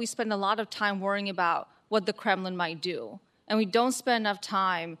find that we spend a lot of time worrying about what the Kremlin might do, and we don't spend enough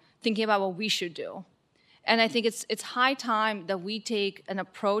time thinking about what we should do. And I think it's high time that we take an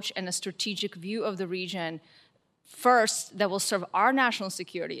approach and a strategic view of the region first that will serve our national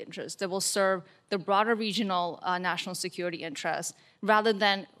security interests, that will serve the broader regional national security interests, rather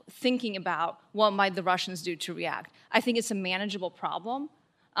than thinking about what might the Russians do to react. I think it's a manageable problem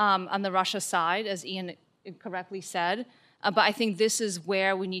on the Russia side, as Ian correctly said, but I think this is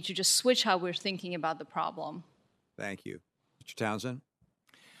where we need to just switch how we're thinking about the problem. Thank you. Mr. Townsend?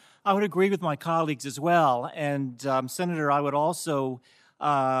 I would agree with my colleagues as well. And Senator, I would also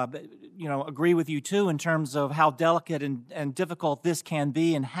agree with you too in terms of how delicate and difficult this can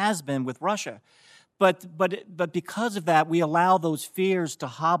be and has been with Russia. But because of that, we allow those fears to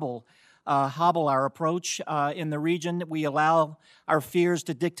hobble our approach in the region. We allow our fears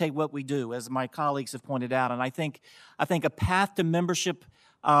to dictate what we do, as my colleagues have pointed out. And I think a path to membership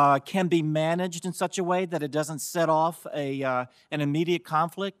can be managed in such a way that it doesn't set off an immediate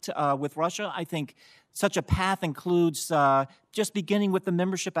conflict with Russia. I think such a path includes just beginning with the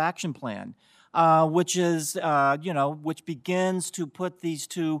membership action plan, which begins to put these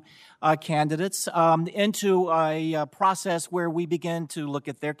two candidates into a process where we begin to look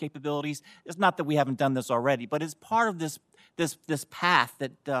at their capabilities. It's not that we haven't done this already, but it's part of this path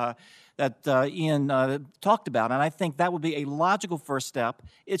that Ian talked about, and I think that would be a logical first step.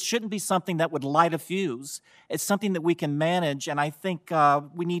 It shouldn't be something that would light a fuse. It's something that we can manage, and I think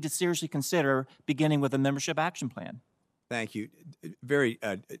we need to seriously consider beginning with a membership action plan. Thank you. Very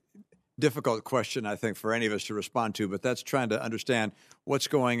difficult question, I think, for any of us to respond to, but that's trying to understand what's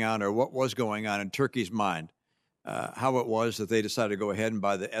going on or what was going on in Turkey's mind, how it was that they decided to go ahead and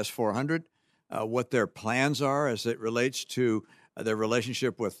buy the S-400, what their plans are as it relates to their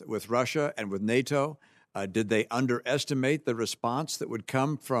relationship with Russia and with NATO. Did they underestimate the response that would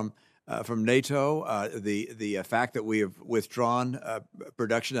come from NATO? The fact that we have withdrawn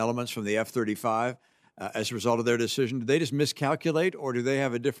production elements from the F-35 as a result of their decision. Did they just miscalculate, or do they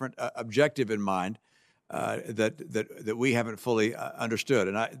have a different objective in mind that we haven't fully understood?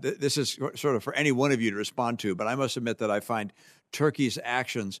 And this is sort of for any one of you to respond to, but I must admit that I find Turkey's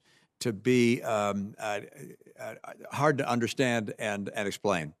actions to be hard to understand and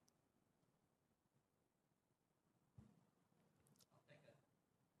explain.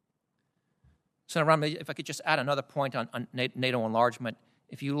 Senator Romney, if I could just add another point on NATO enlargement.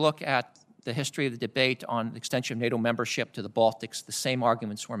 If you look at the history of the debate on the extension of NATO membership to the Baltics, the same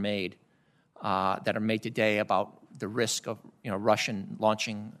arguments were made that are made today about the risk of Russian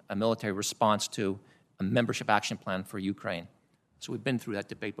launching a military response to a membership action plan for Ukraine. So we've been through that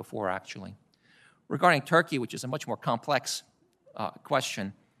debate before, actually. Regarding Turkey, which is a much more complex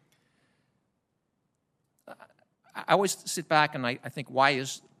question, I always sit back and I think, why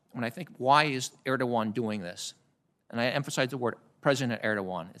is Erdogan doing this? And I emphasize the word President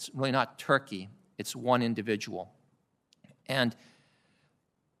Erdogan. It's really not Turkey. It's one individual. And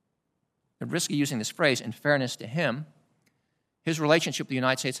the risk of using this phrase, in fairness to him, his relationship with the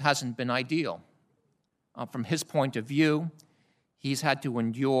United States hasn't been ideal. From his point of view, he's had to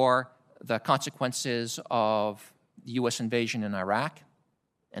endure the consequences of the U.S. invasion in Iraq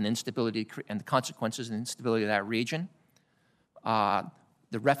and instability and the consequences and instability of that region.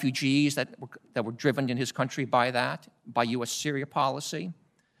 The refugees that were driven in his country by that, by U.S. Syria policy.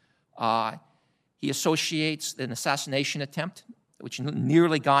 He associates an assassination attempt, which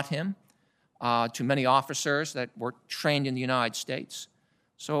nearly got him, to many officers that were trained in the United States.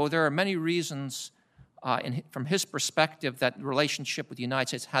 So there are many reasons from his perspective that the relationship with the United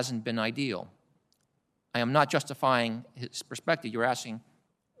States hasn't been ideal. I am not justifying his perspective. You're asking,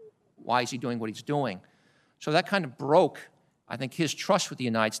 why is he doing what he's doing? So that kind of broke, I think, his trust with the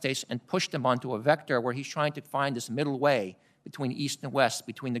United States and pushed him onto a vector where he's trying to find this middle way between East and West,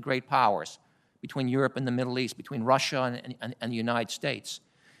 between the great powers, between Europe and the Middle East, between Russia and the United States.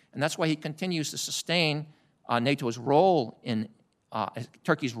 And that's why he continues to sustain NATO's role in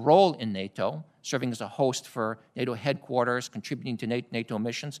Turkey's role in NATO, serving as a host for NATO headquarters, contributing to NATO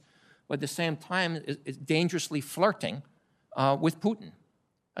missions, but at the same time is dangerously flirting with Putin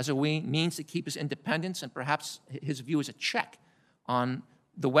as a means to keep his independence and perhaps his view as a check on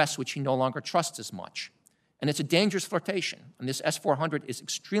the West, which he no longer trusts as much. And it's a dangerous flirtation. And this S-400 is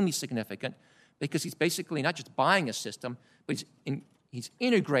extremely significant because he's basically not just buying a system, but he's he's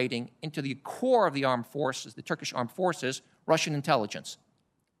integrating into the core of the armed forces, the Turkish armed forces, Russian intelligence.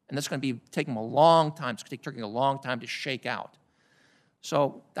 And that's going to be taking him a long time. It's going to take Turkey a long time to shake out.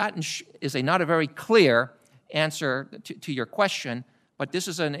 So that is not a very clear answer to your question, but this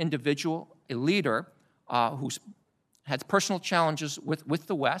is an individual, a leader, who's had personal challenges with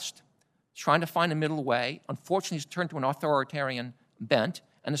the West, trying to find a middle way. Unfortunately, he's turned to an authoritarian bent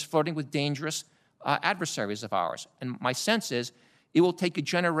and is flirting with dangerous adversaries of ours. And my sense is it will take a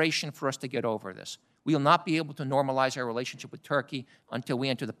generation for us to get over this. We will not be able to normalize our relationship with Turkey until we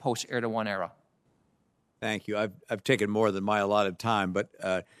enter the post-Erdogan era. Thank you. I've taken more than my allotted time, but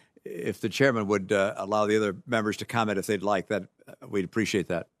if the chairman would allow the other members to comment if they'd like, that we'd appreciate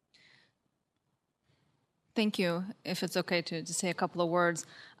that. Thank you. If it's okay to say a couple of words.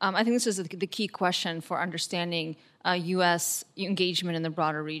 I think this is the key question for understanding U.S. engagement in the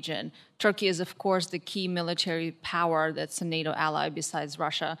broader region. Turkey is, of course, the key military power that's a NATO ally besides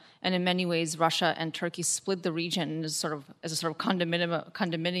Russia. And in many ways, Russia and Turkey split the region as a sort of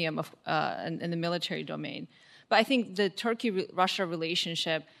condominium of, in the military domain. But I think the Turkey-Russia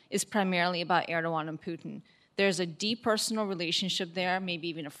relationship is primarily about Erdogan and Putin. There's a deep personal relationship there, maybe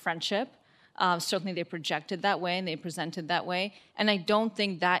even a friendship. Certainly they projected that way and they presented that way. And I don't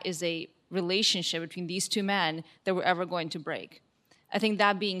think that is a relationship between these two men that we're ever going to break. I think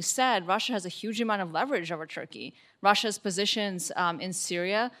that being said, Russia has a huge amount of leverage over Turkey. Russia's positions in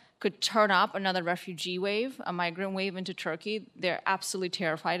Syria could turn up another refugee wave, a migrant wave into Turkey. They're absolutely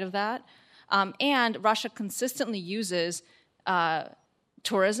terrified of that. And Russia consistently uses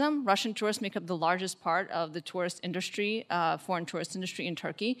tourism. Russian tourists make up the largest part of the tourist industry, foreign tourist industry in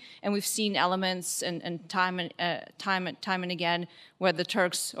Turkey, and we've seen elements and time and again where the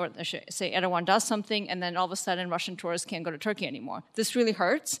Turks, or I should say Erdogan, does something, and then all of a sudden Russian tourists can't go to Turkey anymore. This really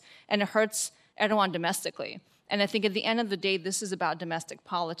hurts, and it hurts Erdogan domestically. And I think at the end of the day, this is about domestic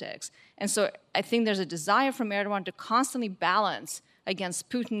politics. And so I think there's a desire from Erdogan to constantly balance against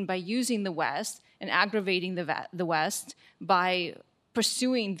Putin by using the West and aggravating the West by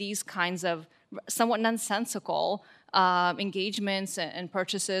pursuing these kinds of somewhat nonsensical engagements and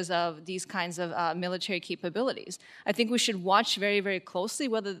purchases of these kinds of military capabilities. I think we should watch very, very closely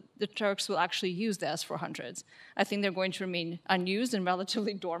whether the Turks will actually use the S-400s. I think they're going to remain unused and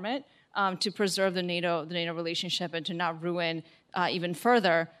relatively dormant to preserve the NATO relationship and to not ruin even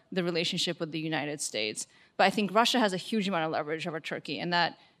further the relationship with the United States. But I think Russia has a huge amount of leverage over Turkey, and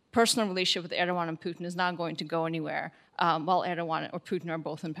that personal relationship with Erdogan and Putin is not going to go anywhere while Erdogan or Putin are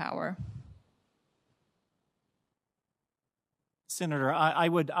both in power. Senator, I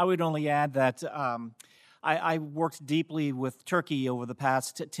would only add that I worked deeply with Turkey over the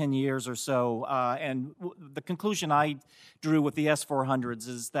past 10 years or so, and the conclusion I drew with the S-400s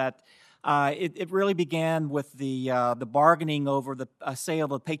is that it really began with the bargaining over the sale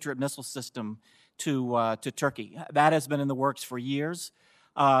of the Patriot missile system to Turkey. That has been in the works for years.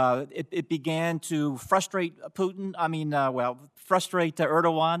 It began to frustrate Putin, frustrate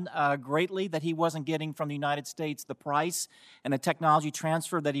Erdogan greatly that he wasn't getting from the United States the price and the technology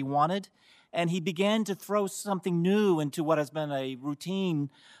transfer that he wanted. And he began to throw something new into what has been a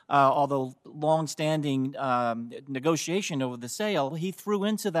routine, although long-standing negotiation over the sale. He threw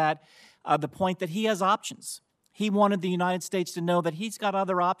into that the point that he has options. He wanted the United States to know that he's got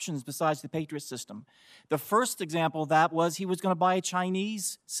other options besides the Patriot system. The first example of that was he was going to buy a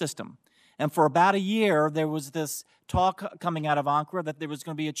Chinese system. And for about a year, there was this talk coming out of Ankara that there was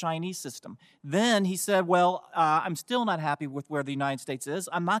going to be a Chinese system. Then he said, well, I'm still not happy with where the United States is.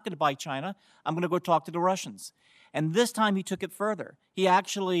 I'm not going to buy China. I'm going to go talk to the Russians. And this time he took it further. He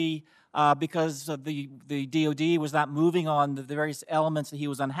actually, because of the DOD was not moving on the various elements that he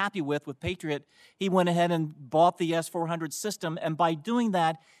was unhappy with Patriot, he went ahead and bought the S-400 system. And by doing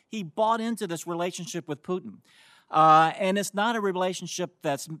that, he bought into this relationship with Putin. And it's not a relationship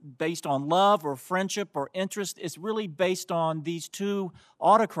that's based on love or friendship or interest. It's really based on these two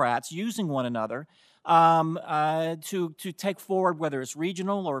autocrats using one another to take forward, whether it's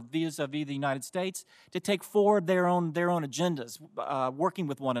regional or vis-a-vis the United States, to take forward their own agendas, working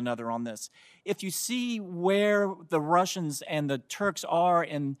with one another on this. If you see where the Russians and the Turks are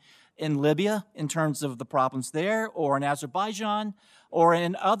in Libya in terms of the problems there, or in Azerbaijan, or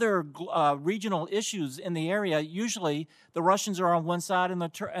in other regional issues in the area, usually the Russians are on one side and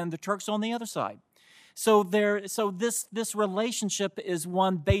the Turks on the other side. So this relationship is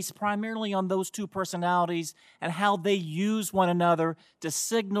one based primarily on those two personalities and how they use one another to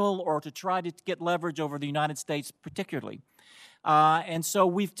signal or to try to get leverage over the United States particularly. And so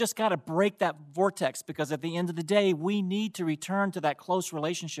we've just got to break that vortex, because at the end of the day, we need to return to that close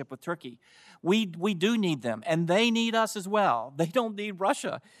relationship with Turkey. We do need them, and they need us as well. They don't need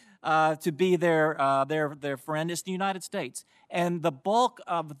Russia to be their friend. It's the United States. And the bulk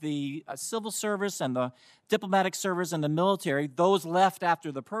of the civil service and the diplomatic service and the military, those left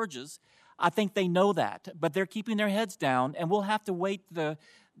after the purges, I think they know that. But they're keeping their heads down, and we'll have to wait the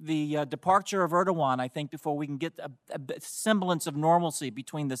departure of Erdogan, I think, before we can get a semblance of normalcy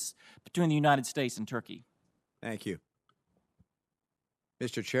between the United States and Turkey. Thank you.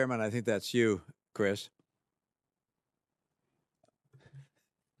 Mr. Chairman, I think that's you, Chris.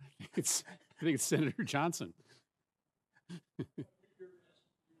 I think it's Senator Johnson. You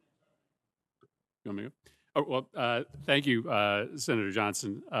want me to go? Oh, well, thank you, Senator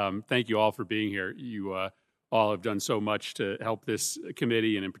Johnson. Thank you all for being here. You all have done so much to help this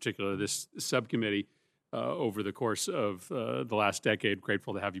committee, and in particular this subcommittee, over the course of the last decade.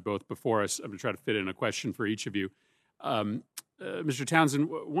 Grateful to have you both before us. I'm going to try to fit in a question for each of you. Mr. Townsend,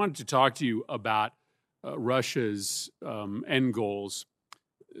 wanted to talk to you about Russia's end goals.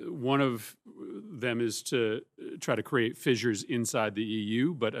 One of them is to try to create fissures inside the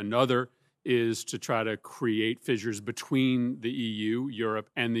EU, but another is to try to create fissures between the EU, Europe,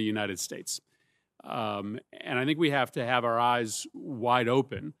 and the United States. And I think we have to have our eyes wide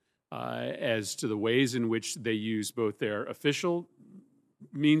open as to the ways in which they use both their official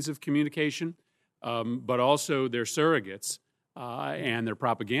means of communication, but also their surrogates and their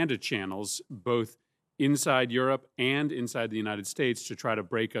propaganda channels, both inside Europe and inside the United States, to try to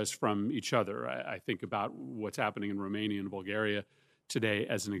break us from each other. I think about what's happening in Romania and Bulgaria today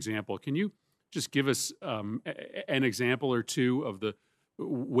as an example. Can you just give us an example or two of the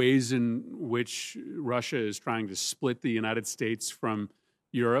ways in which Russia is trying to split the United States from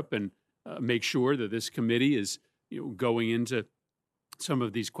Europe, and make sure that this committee is going into some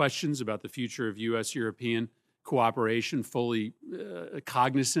of these questions about the future of U.S.-European cooperation fully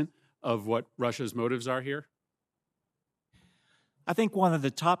cognizant of what Russia's motives are here? I think one of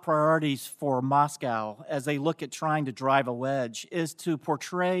the top priorities for Moscow as they look at trying to drive a wedge is to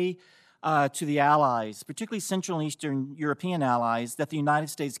portray to the allies, particularly Central and Eastern European allies, that the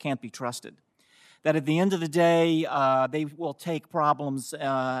United States can't be trusted. That at the end of the day, they will take problems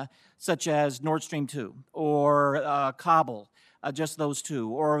such as Nord Stream 2 or Kabul, just those two,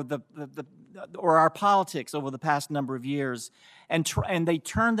 or or our politics over the past number of years, and they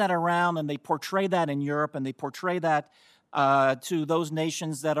turn that around and they portray that in Europe, and they portray that to those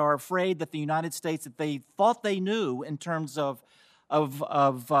nations that are afraid that the United States, that they thought they knew in terms of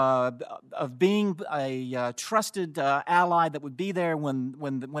being a trusted ally that would be there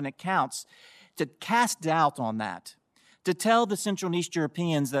when it counts, to cast doubt on that, to tell the Central and East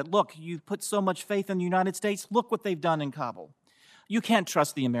Europeans that, look, you've put so much faith in the United States, look what they've done in Kabul. You can't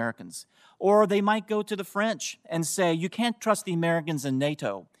trust the Americans. Or they might go to the French and say, you can't trust the Americans in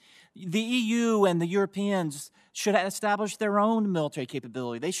NATO. The EU and the Europeans should establish their own military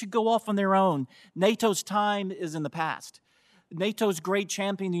capability. They should go off on their own. NATO's time is in the past. NATO's great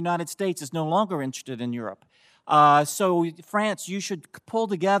champion, the United States, is no longer interested in Europe. So France, you should pull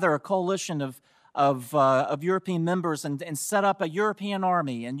together a coalition of European members and set up a European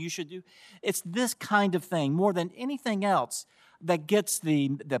army. And you should do, it's this kind of thing more than anything else that gets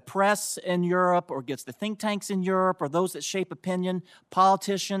the press in Europe, or gets the think tanks in Europe, or those that shape opinion,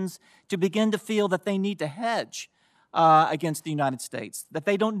 politicians, to begin to feel that they need to hedge against the United States, that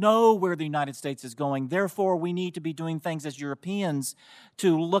they don't know where the United States is going. Therefore, we need to be doing things as Europeans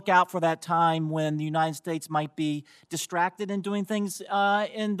to look out for that time when the United States might be distracted and doing things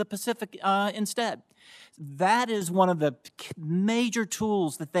in the Pacific instead. That is one of the major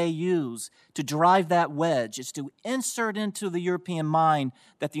tools that they use to drive that wedge, is to insert into the European mind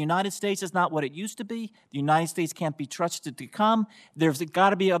that the United States is not what it used to be. The United States can't be trusted to come. There's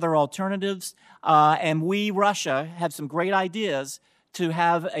got to be other alternatives. And we, Russia, have some great ideas to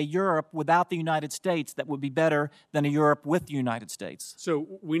have a Europe without the United States that would be better than a Europe with the United States. So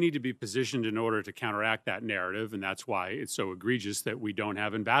we need to be positioned in order to counteract that narrative, and that's why it's so egregious that we don't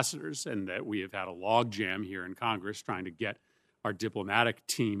have ambassadors, and that we have had a logjam here in Congress trying to get our diplomatic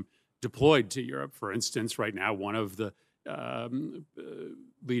team deployed to Europe. For instance, right now, one of the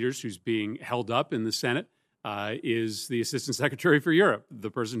leaders who's being held up in the Senate is the Assistant Secretary for Europe,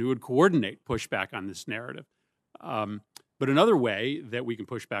 the person who would coordinate pushback on this narrative. But another way that we can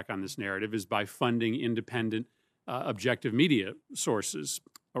push back on this narrative is by funding independent, objective media sources.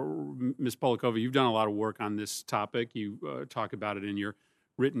 Ms. Polikova, you've done a lot of work on this topic. You talk about it in your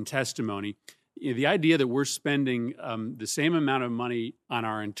written testimony. The idea that we're spending the same amount of money on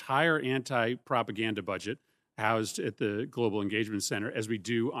our entire anti-propaganda budget, housed at the Global Engagement Center as we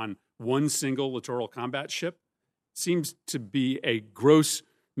do on one single littoral combat ship seems to be a gross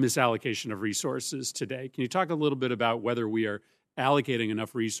misallocation of resources today. Can you talk a little bit about whether we are allocating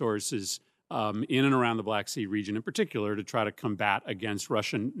enough resources in and around the Black Sea region in particular to try to combat against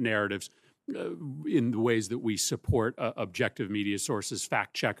Russian narratives in the ways that we support objective media sources,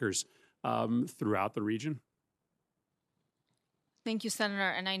 fact checkers throughout the region? Thank you, Senator.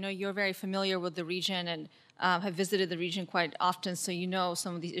 And I know you're very familiar with the region and have visited the region quite often, so you know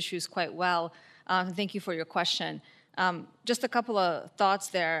some of these issues quite well. Thank you for your question. Just a couple of thoughts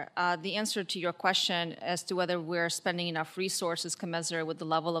there. The answer to your question as to whether we're spending enough resources commensurate with the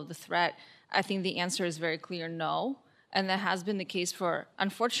level of the threat, I think the answer is very clear, no. And that has been the case for,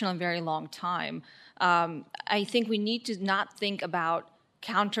 unfortunately, a very long time. I think we need to not think about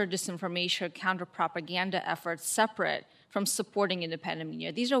counter-disinformation, counter-propaganda efforts separate from supporting independent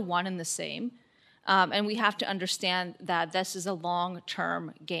media. These are one and the same. And we have to understand that this is a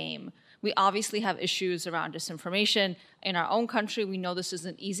long-term game. We obviously have issues around disinformation in our own country. We know this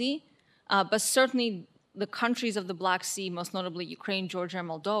isn't easy. But certainly the countries of the Black Sea, most notably Ukraine, Georgia, and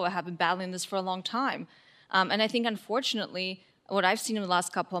Moldova, have been battling this for a long time. And I think, unfortunately, what I've seen in the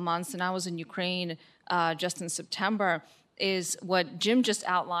last couple of months, and I was in Ukraine just in September, is what Jim just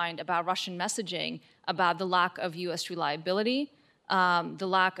outlined about Russian messaging, about the lack of U.S. reliability, the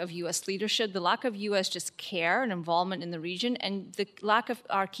lack of U.S. leadership, the lack of U.S. just care and involvement in the region, and the lack of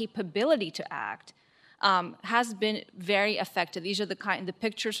our capability to act has been very effective. These are the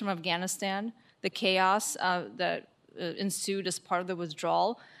pictures from Afghanistan, the chaos that ensued as part of the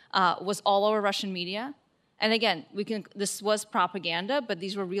withdrawal was all over Russian media. And again, this was propaganda, but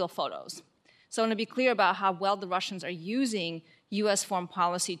these were real photos. So I want to be clear about how well the Russians are using U.S. foreign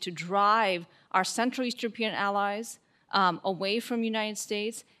policy to drive our Central East European allies away from the United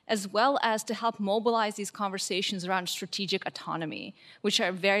States, as well as to help mobilize these conversations around strategic autonomy, which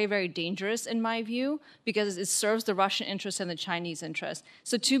are very, very dangerous in my view, because it serves the Russian interest and the Chinese interest.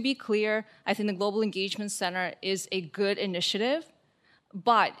 So to be clear, I think the Global Engagement Center is a good initiative,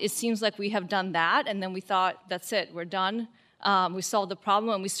 but it seems like we have done that, and then we thought, that's it, we're done. We solved the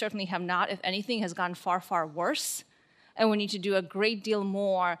problem, and we certainly have not. If anything, has gotten far, far worse. And we need to do a great deal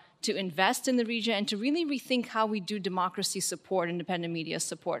more to invest in the region and to really rethink how we do democracy support, independent media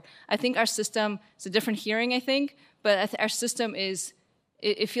support. I think our system, it's a different hearing, I think, but our system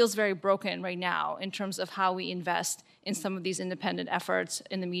it feels very broken right now in terms of how we invest in some of these independent efforts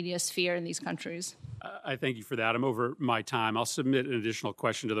in the media sphere in these countries. I thank you for that. I'm over my time. I'll submit an additional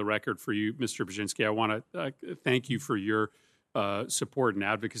question to the record for you, Mr. Brzezinski. I want to thank you for your support and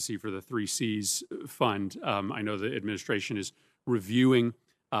advocacy for the 3 Cs Fund. I know the administration is reviewing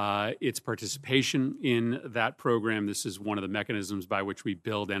its participation in that program. This is one of the mechanisms by which we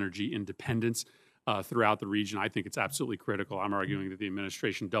build energy independence throughout the region. I think it's absolutely critical. I'm arguing that the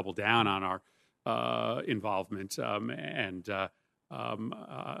administration double down on our involvement and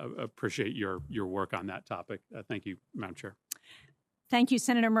appreciate your work on that topic. Thank you, Madam Chair. Thank you,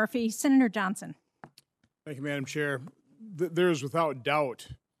 Senator Murphy. Senator Johnson. Thank you, Madam Chair. There is without doubt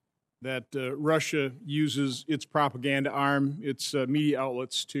that Russia uses its propaganda arm, its media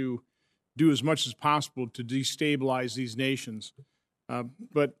outlets, to do as much as possible to destabilize these nations.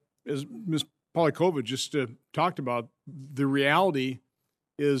 But as Ms. Polyakova just talked about, the reality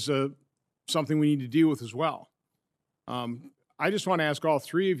is something we need to deal with as well. I just want to ask all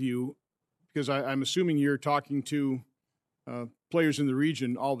 3 of you, because I'm assuming you're talking to players in the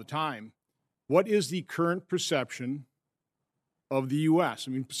region all the time, what is the current perception of the U.S.?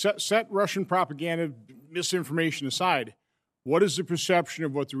 I mean, set Russian propaganda, misinformation aside, what is the perception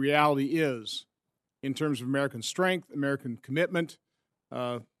of what the reality is in terms of American strength, American commitment?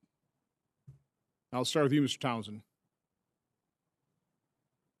 I'll start with you, Mr. Townsend.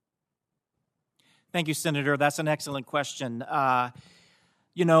 Thank you, Senator. That's an excellent question.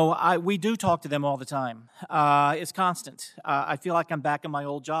 We do talk to them all the time. It's constant. I feel like I'm back in my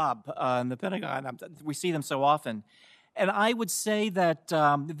old job in the Pentagon. We see them so often. And I would say that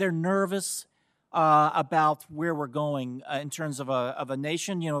they're nervous about where we're going in terms of a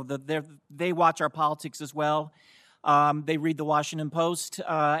nation. They watch our politics as well. They read the Washington Post,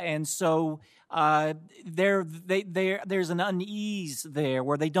 and so there's an unease there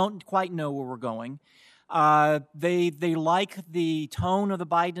where they don't quite know where we're going. They like the tone of the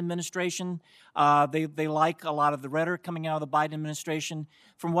Biden administration. They like a lot of the rhetoric coming out of the Biden administration.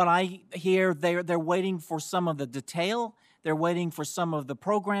 From what I hear, they're waiting for some of the detail. They're waiting for some of the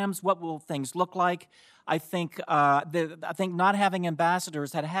programs. What will things look like? I think not having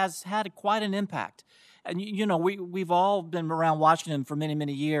ambassadors has had quite an impact. And we've all been around Washington for many,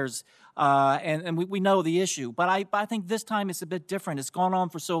 many years, and we know the issue. But I think this time it's a bit different. It's gone on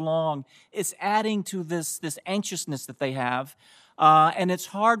for so long. It's adding to this anxiousness that they have. And it's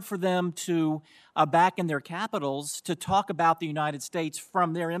hard for them to, back in their capitals, to talk about the United States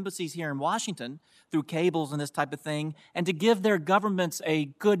from their embassies here in Washington through cables and this type of thing, and to give their governments a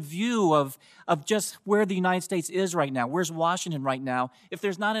good view of just where the United States is right now, where's Washington right now, if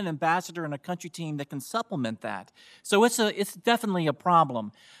there's not an ambassador and a country team that can supplement that. So it's definitely a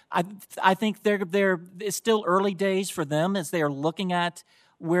problem. I think it's still early days for them as they are looking at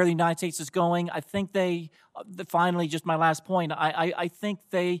where the United States is going. I think finally, just my last point, I think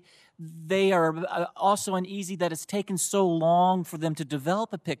they are also uneasy that it's taken so long for them to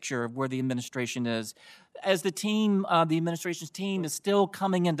develop a picture of where the administration is. As the administration's team is still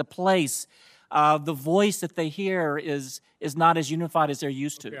coming into place, the voice that they hear is not as unified as they're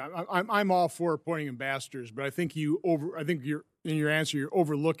used to. Okay, I'm all for appointing ambassadors, but I think you're in your answer you're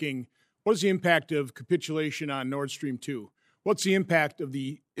overlooking what is the impact of capitulation on Nord Stream 2? What's the impact of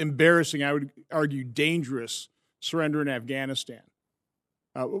the embarrassing, I would argue, dangerous surrender in Afghanistan?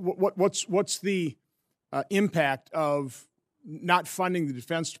 What's the impact of not funding the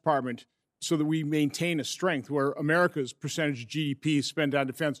Defense Department so that we maintain a strength where America's percentage of GDP spent on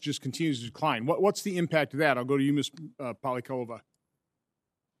defense just continues to decline? What's the impact of that? I'll go to you, Ms. Polyakova.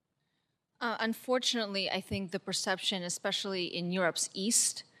 Unfortunately, I think the perception, especially in Europe's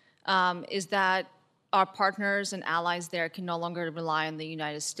east, is that our partners and allies there can no longer rely on the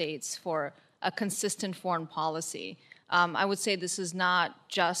United States for a consistent foreign policy. I would say this is not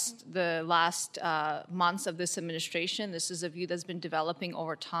just the last months of this administration. This is a view that's been developing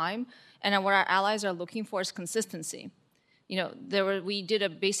over time. And what our allies are looking for is consistency. We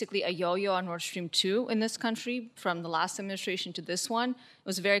did basically a yo-yo on Nord Stream 2 in this country from the last administration to this one. It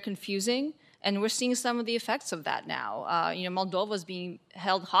was very confusing. And we're seeing some of the effects of that now. Moldova is being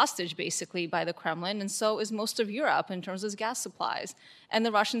held hostage, basically, by the Kremlin, and so is most of Europe in terms of gas supplies. And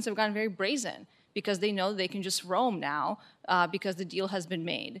the Russians have gotten very brazen because they know they can just roam now because the deal has been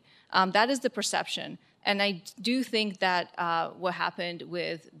made. That is the perception. And I do think that what happened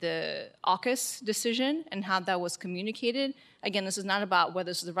with the AUKUS decision and how that was communicated, again, this is not about whether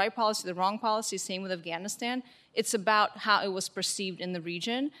this is the right policy, the wrong policy, same with Afghanistan. It's about how it was perceived in the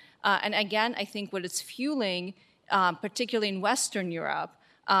region. And again, I think what it's fueling, particularly in Western Europe,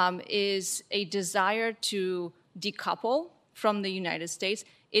 is a desire to decouple from the United States.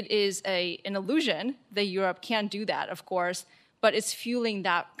 It is an illusion that Europe can't do that, of course, but it's fueling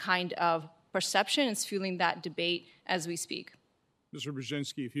that kind of perception. It's fueling that debate as we speak. Mr.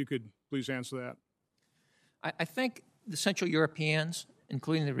 Brzezinski, if you could please answer that. I think the Central Europeans,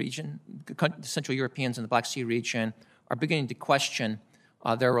 including the region, the Central Europeans in the Black Sea region, are beginning to question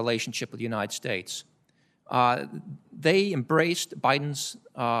their relationship with the United States. They embraced Biden's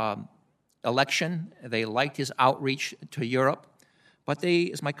election. They liked his outreach to Europe. But they,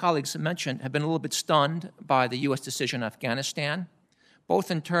 as my colleagues mentioned, have been a little bit stunned by the U.S. decision on Afghanistan,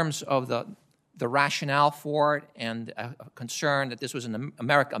 both in terms of the rationale for it and a concern that this was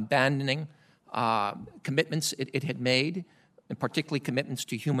America abandoning commitments it had made, and particularly commitments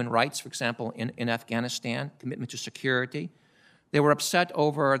to human rights, for example, in Afghanistan, commitment to security. They were upset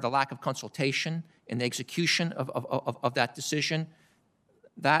over the lack of consultation in the execution of that decision.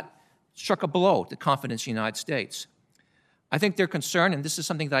 That struck a blow to confidence in the United States. I think they're concerned, and this is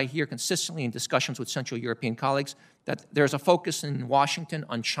something that I hear consistently in discussions with Central European colleagues, that there's a focus in Washington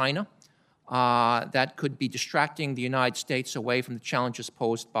on China that could be distracting the United States away from the challenges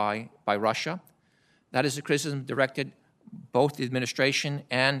posed by Russia. That is a criticism directed both to the administration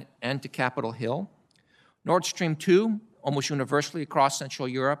and to Capitol Hill. Nord Stream 2, almost universally across Central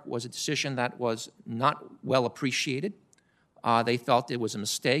Europe, was a decision that was not well appreciated. They felt it was a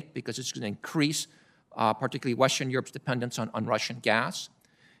mistake because it's going to increase particularly Western Europe's dependence on Russian gas.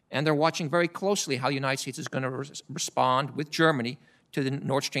 And they're watching very closely how the United States is going to respond with Germany to the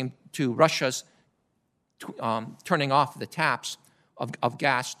Nord Stream 2, Russia's turning off the taps of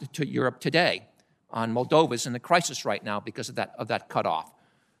gas to Europe today. Moldova is in a crisis right now because of that cutoff.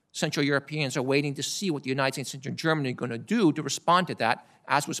 Central Europeans are waiting to see what the United States and Germany are going to do to respond to that,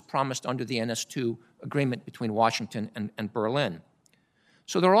 as was promised under the NS2 agreement between Washington and Berlin.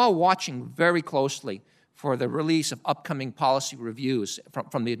 So they're all watching very closely for the release of upcoming policy reviews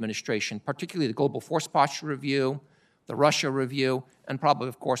from the administration, particularly the Global Force Posture Review, the Russia Review, and probably,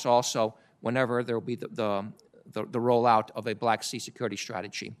 of course, also whenever there will be the rollout of a Black Sea security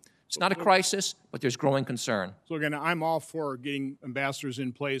strategy. It's not a crisis, but there's growing concern. So again, I'm all for getting ambassadors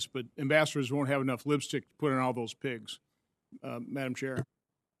in place, but ambassadors won't have enough lipstick to put on all those pigs. Madam Chair.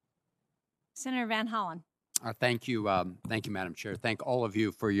 Senator Van Hollen. Thank you, Madam Chair. Thank all of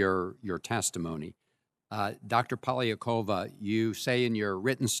you for your testimony. Dr. Polyakova, you say in your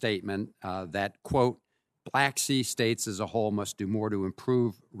written statement that, quote, Black Sea states as a whole must do more to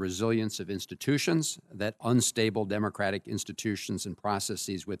improve resilience of institutions, that unstable democratic institutions and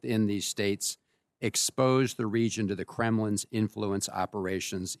processes within these states expose the region to the Kremlin's influence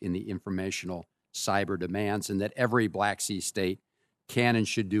operations in the informational cyber demands, and that every Black Sea state can and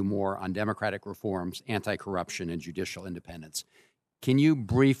should do more on democratic reforms, anti-corruption, and judicial independence. Can you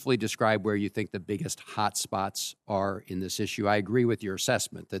briefly describe where you think the biggest hotspots are in this issue? I agree with your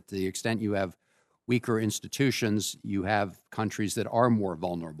assessment that to the extent you have weaker institutions, you have countries that are more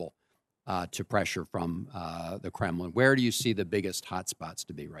vulnerable to pressure from the Kremlin. Where do you see the biggest hotspots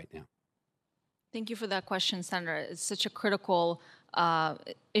to be right now? Thank you for that question, Senator. It's such a critical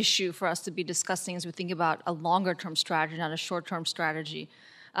issue for us to be discussing as we think about a longer-term strategy, not a short-term strategy.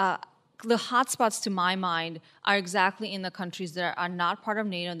 The hotspots, to my mind, are exactly in the countries that are not part of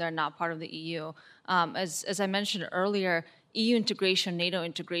NATO and they're not part of the EU. As I mentioned earlier, EU integration, NATO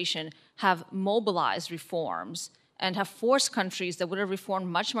integration have mobilized reforms and have forced countries that would have reformed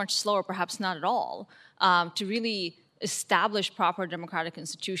much, much slower, perhaps not at all, to really establish proper democratic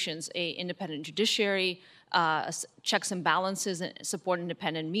institutions, a independent judiciary, checks and balances, and support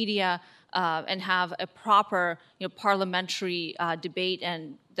independent media, and have a proper parliamentary debate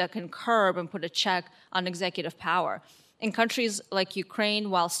and that can curb and put a check on executive power. In countries like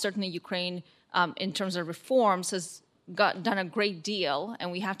Ukraine, while certainly Ukraine, in terms of reforms, has done a great deal,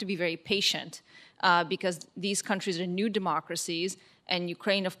 and we have to be very patient because these countries are new democracies, and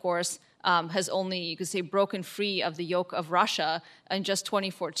Ukraine, of course, has only, you could say, broken free of the yoke of Russia in just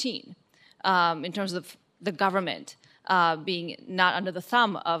 2014 in terms of the government being not under the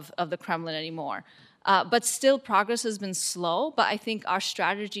thumb of the Kremlin anymore. But still, progress has been slow, but I think our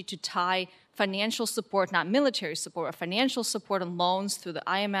strategy to tie financial support, not military support, but financial support and loans through the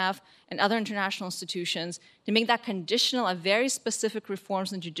IMF and other international institutions to make that conditional on very specific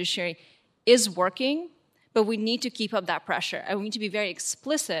reforms in the judiciary is working, but we need to keep up that pressure, and we need to be very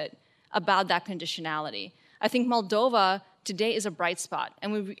explicit about that conditionality. I think Moldova today is a bright spot,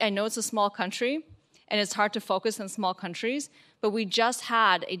 and I know it's a small country, and it's hard to focus on small countries, but we just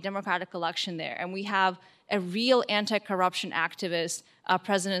had a democratic election there, and we have a real anti-corruption activist,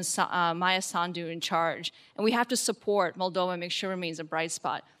 President Maya Sandu, in charge, and we have to support Moldova and make sure it remains a bright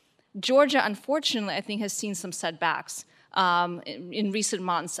spot. Georgia, unfortunately, I think has seen some setbacks in recent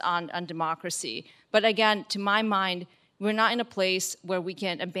months on democracy. But again, to my mind, we're not in a place where we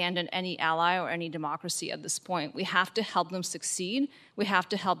can abandon any ally or any democracy at this point. We have to help them succeed. We have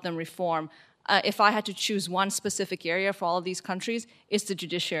to help them reform. If I had to choose one specific area for all of these countries, it's the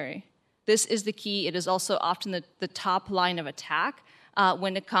judiciary. This is the key. It is also often the top line of attack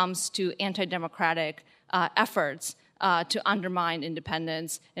when it comes to anti-democratic efforts to undermine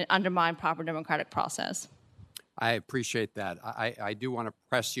independence and undermine proper democratic process. I appreciate that. I do want to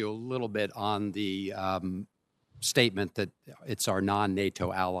press you a little bit on the statement that it's our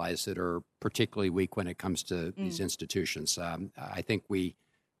non-NATO allies that are particularly weak when it comes to these institutions. I think we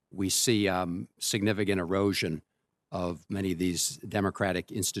see significant erosion of many of these democratic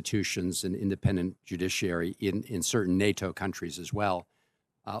institutions and independent judiciary in certain NATO countries as well.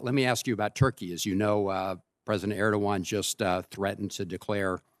 Let me ask you about Turkey. As you know, President Erdogan just threatened to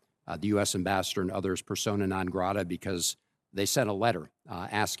declare the U.S. ambassador and others persona non grata because they sent a letter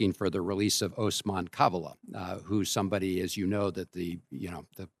asking for the release of Osman Kavala, who's somebody, as you know, that the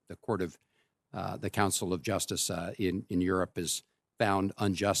court of the Council of Justice in Europe is found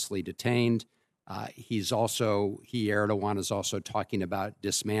unjustly detained. Erdogan is also talking about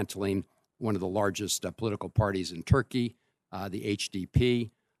dismantling one of the largest political parties in Turkey, the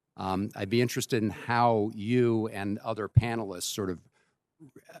HDP. I'd be interested in how you and other panelists sort of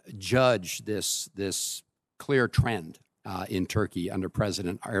judge this clear trend in Turkey under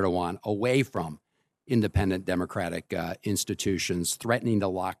President Erdogan away from independent democratic institutions, threatening to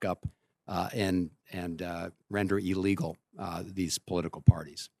lock up and render illegal these political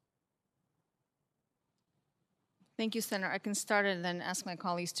parties. Thank you, Senator. I can start and then ask my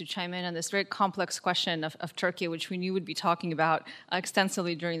colleagues to chime in on this very complex question of Turkey, which we knew would be talking about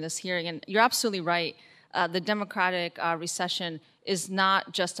extensively during this hearing. And you're absolutely right. The democratic recession is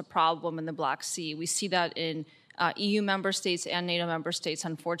not just a problem in the Black Sea. We see that in EU member states and NATO member states,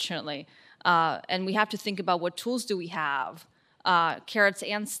 unfortunately. And we have to think about what tools do we have, carrots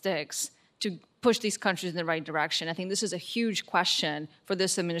and sticks, to push these countries in the right direction. I think this is a huge question for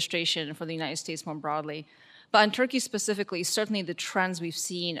this administration and for the United States more broadly. But in Turkey specifically, certainly the trends we've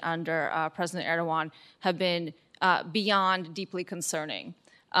seen under President Erdogan have been beyond deeply concerning.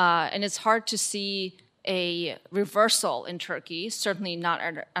 And it's hard to see a reversal in Turkey, certainly not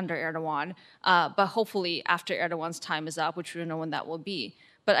under Erdogan, but hopefully after Erdogan's time is up, which we don't know when that will be.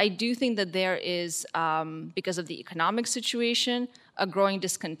 But I do think that there is, because of the economic situation, a growing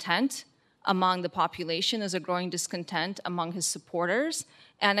discontent among the population. There's a growing discontent among his supporters.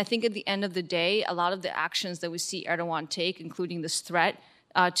 And I think at the end of the day, a lot of the actions that we see Erdogan take, including this threat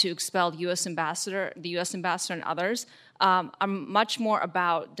to expel the U.S. ambassador and others, are much more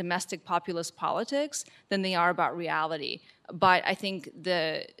about domestic populist politics than they are about reality. But I think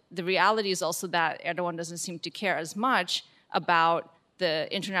the reality is also that Erdogan doesn't seem to care as much about the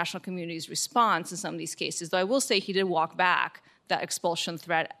international community's response in some of these cases, though I will say he did walk back that expulsion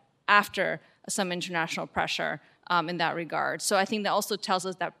threat after some international pressure in that regard. So I think that also tells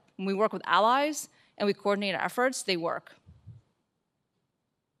us that when we work with allies and we coordinate our efforts, they work.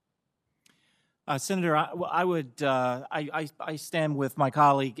 Senator, I stand with my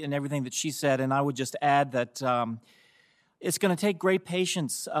colleague in everything that she said, and I would just add that it's going to take great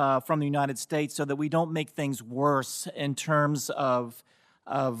patience from the United States so that we don't make things worse in terms of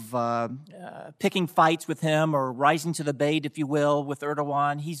picking fights with him or rising to the bait, if you will, with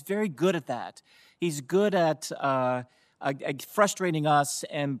Erdogan. He's very good at that. He's good at frustrating us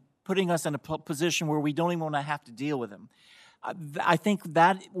and putting us in a position where we don't even want to have to deal with him. I think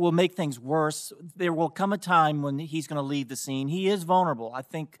that will make things worse. There will come a time when he's going to leave the scene. He is vulnerable. I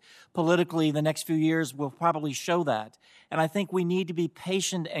think politically the next few years will probably show that. And I think we need to be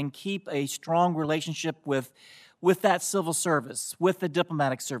patient and keep a strong relationship with that civil service, with the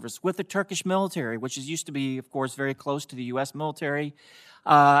diplomatic service, with the Turkish military, which used to be, of course, very close to the U.S. military.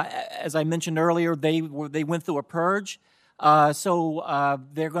 As I mentioned earlier, they went through a purge. So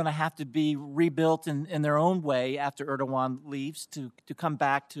they're going to have to be rebuilt in their own way after Erdogan leaves to come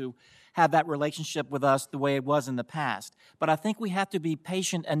back to have that relationship with us the way it was in the past. But I think we have to be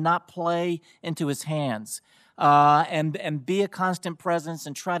patient and not play into his hands and be a constant presence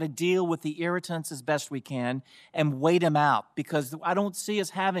and try to deal with the irritants as best we can and wait him out, because I don't see us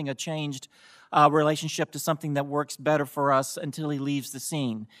having a changed relationship to something that works better for us until he leaves the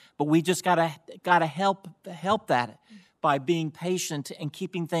scene. But we just gotta help that by being patient and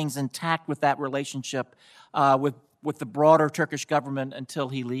keeping things intact with that relationship with the broader Turkish government until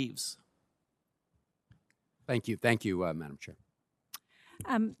he leaves. Thank you, Madam Chair.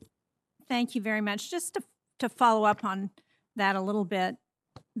 Thank you very much. Just to follow up on that a little bit,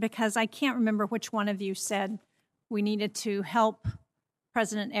 because I can't remember which one of you said we needed to help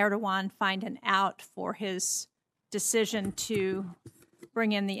President Erdogan find an out for his decision to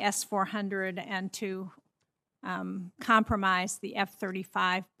bring in the S-400 and to compromise the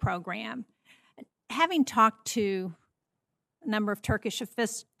F-35 program. Having talked to a number of Turkish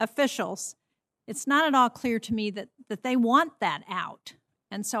officials, it's not at all clear to me that they want that out.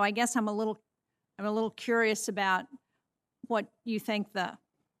 And so I guess I'm a little curious about what you think the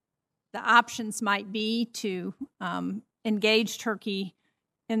options might be to engage Turkey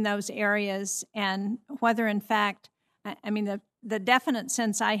in those areas, and whether in fact, I mean, the definite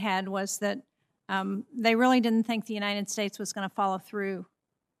sense I had was that they really didn't think the United States was going to follow through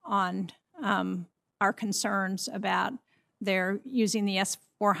on our concerns about their using the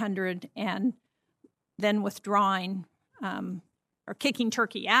S-400 and then withdrawing or kicking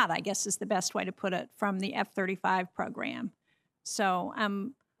Turkey out, I guess is the best way to put it, from the F-35 program. So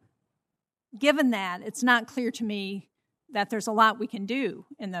given that, it's not clear to me that there's a lot we can do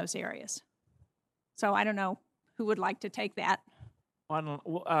in those areas. So I don't know who would like to take that.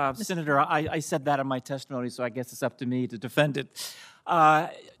 Senator, I said that in my testimony, so I guess it's up to me to defend it.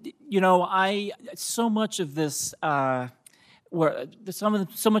 So much of this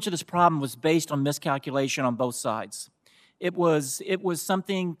problem was based on miscalculation on both sides. It was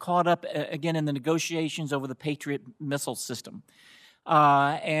something caught up again in the negotiations over the Patriot missile system,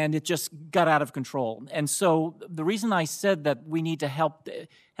 and it just got out of control. And so the reason I said that we need to help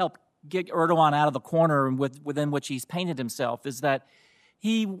get Erdogan out of the corner within which he's painted himself is that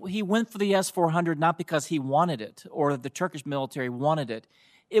he went for the S-400 not because he wanted it or the Turkish military wanted it.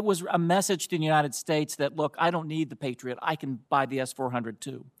 It was a message to the United States that, look, I don't need the Patriot. I can buy the S-400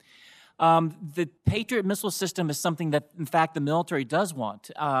 too. The Patriot missile system is something that, in fact, the military does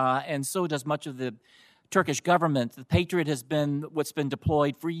want, and so does much of the Turkish government. The Patriot has been what's been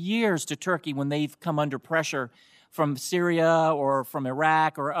deployed for years to Turkey when they've come under pressure from Syria or from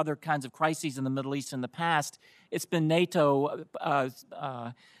Iraq or other kinds of crises in the Middle East in the past. It's been NATO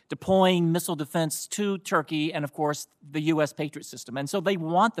deploying missile defense to Turkey and, of course, the U.S. Patriot system. And so they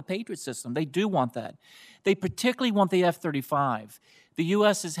want the Patriot system. They do want that. They particularly want the F-35. The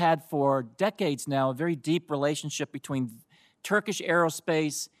U.S. has had for decades now a very deep relationship between Turkish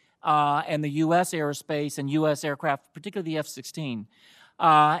aerospace and the U.S. aerospace and U.S. aircraft, particularly the F-16.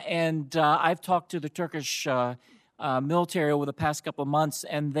 I've talked to the Turkish military over the past couple of months,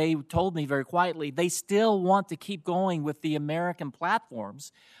 and they told me very quietly they still want to keep going with the American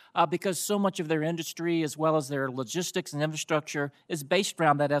platforms because so much of their industry, as well as their logistics and infrastructure, is based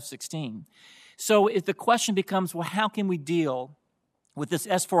around that F-16. So if the question becomes, well, how can we deal with this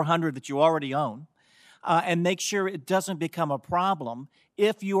S-400 that you already own and make sure it doesn't become a problem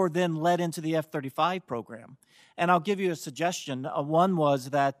if you are then led into the F-35 program? And I'll give you a suggestion. One was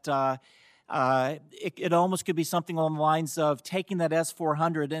that it almost could be something along the lines of taking that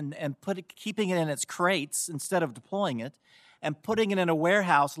S-400 and keeping it in its crates instead of deploying it, and putting it in a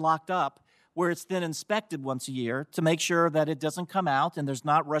warehouse locked up where it's then inspected once a year to make sure that it doesn't come out and there's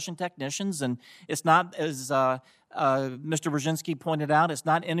not Russian technicians and it's not, as Mr. Brzezinski pointed out, it's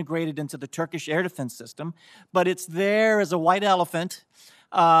not integrated into the Turkish air defense system, but it's there as a white elephant,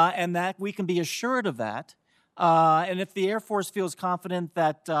 and that we can be assured of that. And if the Air Force feels confident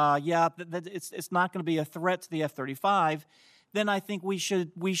that, that it's not going to be a threat to the F-35, then I think we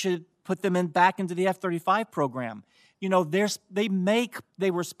should put them back into the F-35 program. You know, they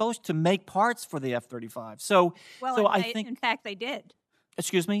were supposed to make parts for the F-35. I think, in fact, they did.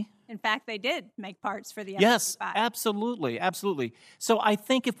 Excuse me? In fact, they did make parts for the F-35. Yes, absolutely. So I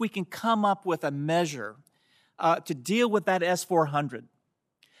think if we can come up with a measure to deal with that S-400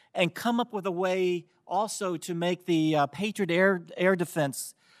 and come up with a way also to make the Patriot air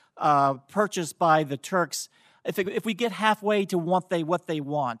defense purchased by the Turks, if we get halfway to what they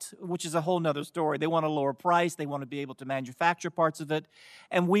want, which is a whole other story. They want a lower price. They want to be able to manufacture parts of it.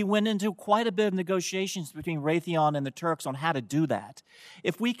 And we went into quite a bit of negotiations between Raytheon and the Turks on how to do that.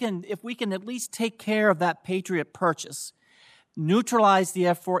 If we can at least take care of that Patriot purchase, neutralize the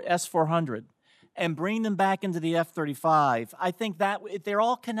S-400, and bring them back into the F-35, I think that they're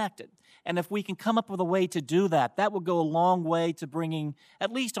all connected. And if we can come up with a way to do that, that will go a long way to bringing,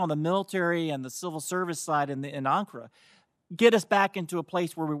 at least on the military and the civil service side in Ankara, get us back into a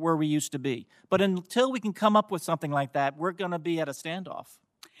place where we used to be. But until we can come up with something like that, we're going to be at a standoff.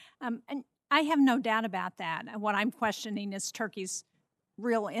 And I have no doubt about that. And what I'm questioning is Turkey's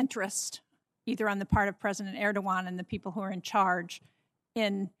real interest, either on the part of President Erdogan and the people who are in charge,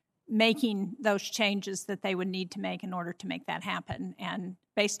 in making those changes that they would need to make in order to make that happen. And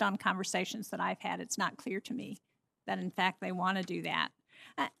based on conversations that I've had, it's not clear to me that, in fact, they want to do that.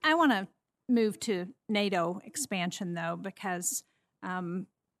 I want to move to NATO expansion, though, because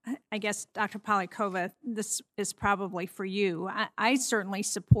I guess, Dr. Polyakova, this is probably for you. I certainly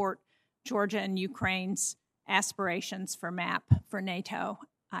support Georgia and Ukraine's aspirations for MAP for NATO.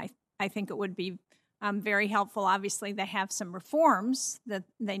 I think it would be very helpful. Obviously, they have some reforms that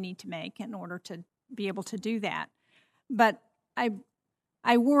they need to make in order to be able to do that. But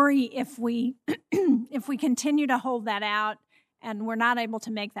I worry if we if we continue to hold that out and we're not able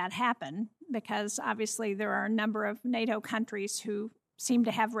to make that happen, because obviously there are a number of NATO countries who seem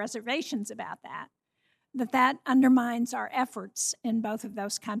to have reservations about that undermines our efforts in both of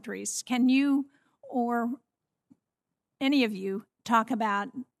those countries. Can you or any of you talk about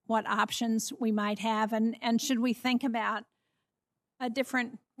what options we might have, and should we think about a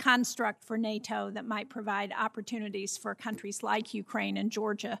different construct for NATO that might provide opportunities for countries like Ukraine and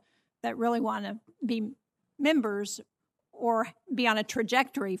Georgia that really want to be members or be on a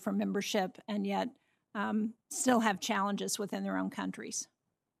trajectory for membership and yet still have challenges within their own countries?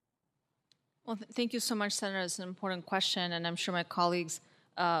 Well, thank you so much, Senator. It's an important question, and I'm sure my colleagues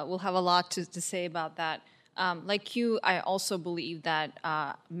will have a lot to say about that. Like you, I also believe that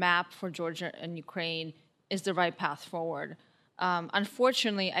MAP for Georgia and Ukraine is the right path forward.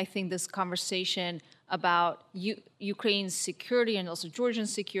 Unfortunately, I think this conversation about Ukraine's security and also Georgian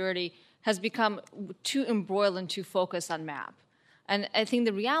security has become too embroiled and too focused on MAP. And I think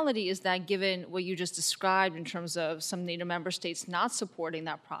the reality is that given what you just described in terms of some NATO member states not supporting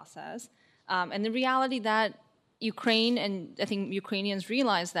that process, and the reality that Ukraine, and I think Ukrainians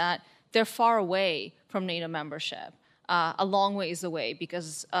realize that they're far away from NATO membership, a long ways away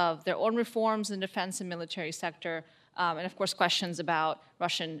because of their own reforms in the defense and military sector, and of course questions about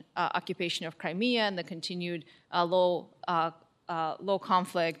Russian occupation of Crimea and the continued low-level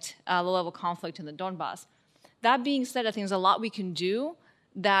conflict in the Donbass. That being said, I think there's a lot we can do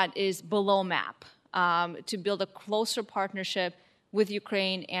that is below MAP to build a closer partnership with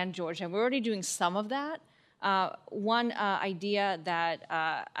Ukraine and Georgia. We're already doing some of that. One idea that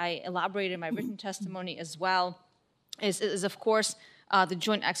I elaborated in my written testimony as well is of course, the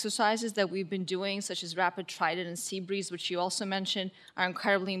joint exercises that we've been doing, such as Rapid Trident and Sea Breeze, which you also mentioned, are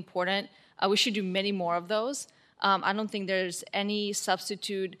incredibly important. We should do many more of those. I don't think there's any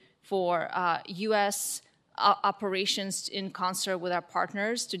substitute for U.S. Operations in concert with our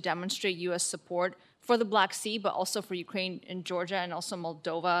partners to demonstrate U.S. support for the Black Sea, but also for Ukraine and Georgia and also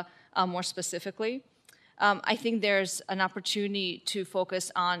Moldova more specifically. I think there's an opportunity to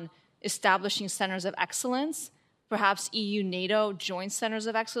focus on establishing centers of excellence, perhaps EU, NATO joint centers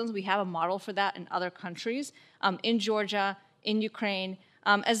of excellence. We have a model for that in other countries, in Georgia, in Ukraine,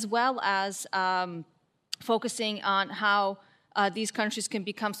 as well as focusing on how these countries can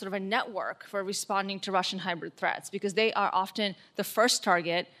become sort of a network for responding to Russian hybrid threats, because they are often the first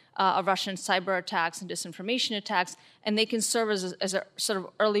target of Russian cyber attacks and disinformation attacks, and they can serve as a sort of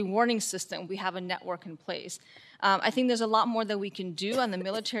early warning system. We have a network in place. I think there's a lot more that we can do on the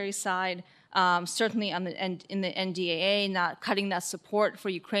military side, certainly on in the NDAA, not cutting that support for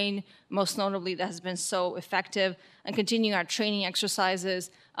Ukraine, most notably, that has been so effective, and continuing our training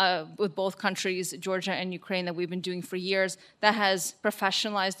exercises with both countries, Georgia and Ukraine, that we've been doing for years. That has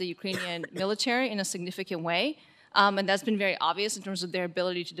professionalized the Ukrainian military in a significant way. And that's been very obvious in terms of their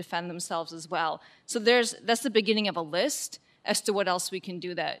ability to defend themselves as well. So that's the beginning of a list as to what else we can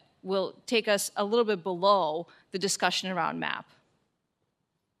do that will take us a little bit below the discussion around MAP.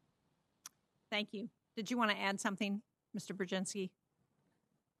 Thank you. Did you want to add something, Mr. Brzezinski?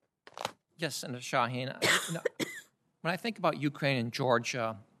 Yes, Senator Shaheen. When I think about Ukraine and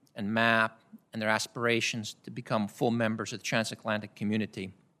Georgia and MAP and their aspirations to become full members of the transatlantic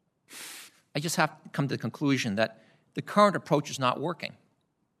community, I just have to come to the conclusion that the current approach is not working.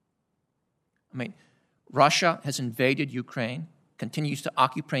 I mean, Russia has invaded Ukraine, continues to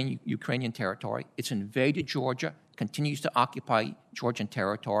occupy Ukrainian territory. It's invaded Georgia, continues to occupy Georgian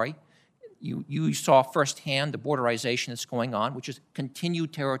territory. You saw firsthand the borderization that's going on, which is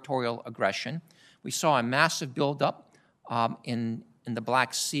continued territorial aggression. We saw a massive buildup in the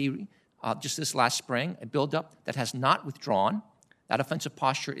Black Sea just this last spring, a buildup that has not withdrawn. That offensive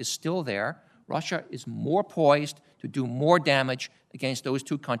posture is still there. Russia is more poised to do more damage against those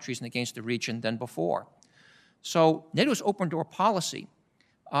two countries and against the region than before. So NATO's open door policy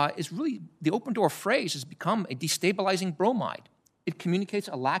is really, the open door phrase has become a destabilizing bromide. It communicates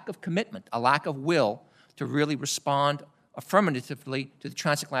a lack of commitment, a lack of will to really respond affirmatively to the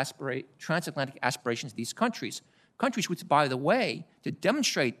transatlantic aspirations of these countries. Countries which, by the way, to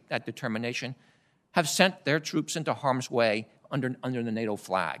demonstrate that determination, have sent their troops into harm's way under the NATO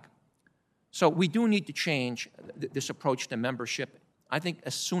flag. So we do need to change this approach to membership, I think,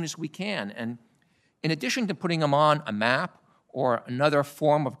 as soon as we can. And in addition to putting them on a map or another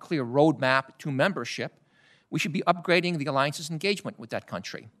form of clear roadmap to membership, we should be upgrading the alliance's engagement with that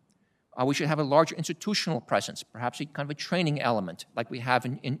country. We should have a larger institutional presence, perhaps a kind of a training element like we have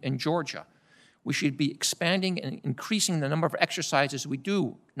in Georgia. We should be expanding and increasing the number of exercises we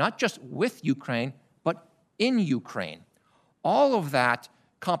do, not just with Ukraine, but in Ukraine. All of that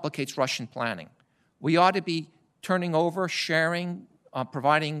complicates Russian planning. We ought to be turning over, sharing,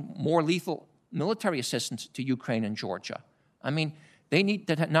 providing more lethal military assistance to Ukraine and Georgia. I mean, they need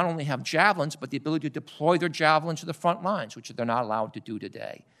to not only have javelins, but the ability to deploy their javelins to the front lines, which they're not allowed to do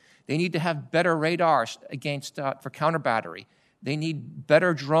today. They need to have better radars for counter battery. They need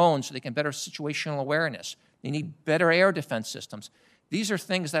better drones so they can better situational awareness. They need better air defense systems. These are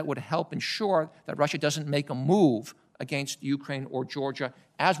things that would help ensure that Russia doesn't make a move against Ukraine or Georgia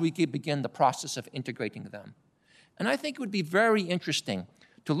as we begin the process of integrating them. And I think it would be very interesting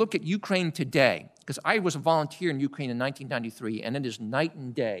to look at Ukraine today, because I was a volunteer in Ukraine in 1993, and it is night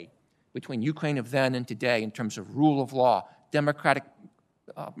and day between Ukraine of then and today in terms of rule of law, democratic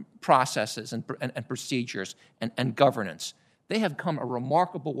processes and procedures and governance. They have come a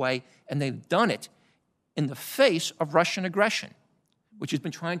remarkable way, and they've done it in the face of Russian aggression, which has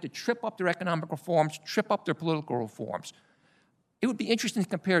been trying to trip up their economic reforms, trip up their political reforms. It would be interesting to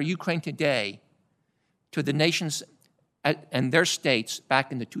compare Ukraine today to the nations and their states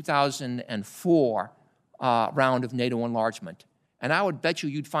back in the 2004 round of NATO enlargement. And I would bet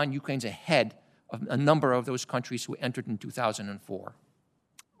you'd find Ukraine's ahead of a number of those countries who entered in 2004.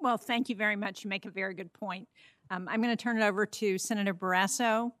 Well, thank you very much. You make a very good point. I'm going to turn it over to Senator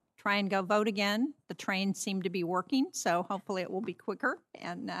Barrasso. Try and go vote again. The train seemed to be working, so hopefully it will be quicker.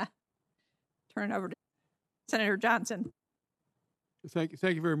 And turn it over to Senator Johnson. Thank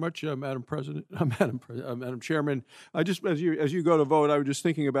you very much, Madam President, Madam Chairman. Just as you go to vote, I was just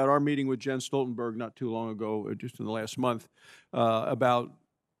thinking about our meeting with Jens Stoltenberg not too long ago, just in the last month, about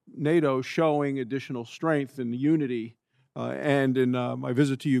NATO showing additional strength and unity. And in my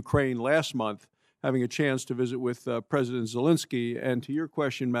visit to Ukraine last month, having a chance to visit with President Zelensky. And to your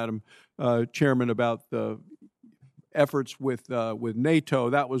question, Madam Chairman, about the efforts with NATO,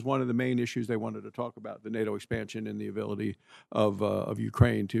 that was one of the main issues they wanted to talk about: the NATO expansion and the ability of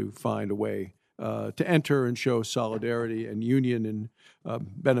Ukraine to find a way to enter and show solidarity and union and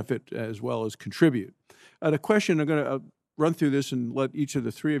benefit as well as contribute. The question, I'm going to run through this and let each of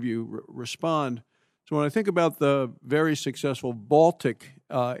the three of you respond. So when I think about the very successful Baltic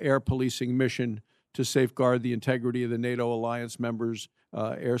air policing mission to safeguard the integrity of the NATO alliance members'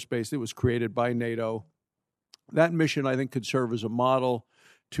 airspace that was created by NATO, that mission, I think, could serve as a model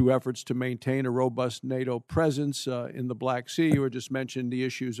to efforts to maintain a robust NATO presence in the Black Sea. You were just mentioned the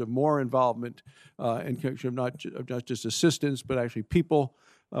issues of more involvement and not just assistance, but actually people.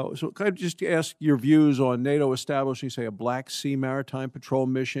 So could I just ask your views on NATO establishing, say, a Black Sea Maritime Patrol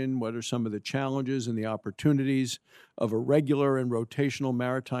mission? What are some of the challenges and the opportunities of a regular and rotational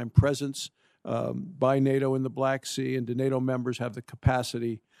maritime presence by NATO in the Black Sea? And do NATO members have the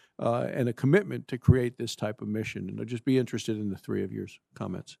capacity and a commitment to create this type of mission? And I'd just be interested in the three of your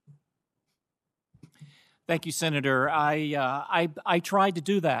comments. Thank you, Senator. I tried to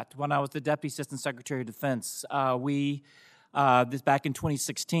do that when I was the Deputy Assistant Secretary of Defense. This back in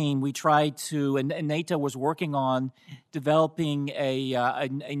 2016, we tried to, and NATO was working on developing a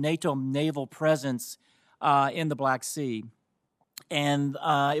NATO naval presence in the Black Sea, and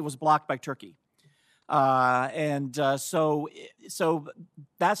it was blocked by Turkey. So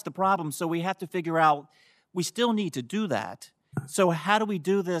that's the problem. So we have to figure out, we still need to do that. So how do we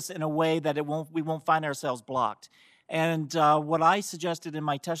do this in a way that we won't find ourselves blocked? And what I suggested in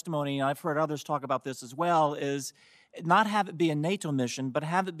my testimony, and I've heard others talk about this as well, is not have it be a NATO mission, but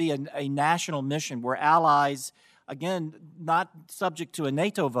have it be a national mission where allies, again, not subject to a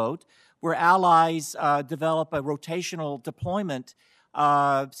NATO vote, where allies develop a rotational deployment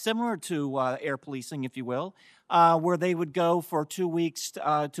similar to air policing, if you will, where they would go for 2 weeks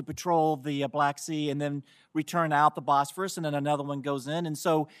to patrol the Black Sea and then return out the Bosphorus, and then another one goes in. And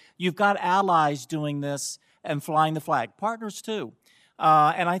so you've got allies doing this and flying the flag, partners too.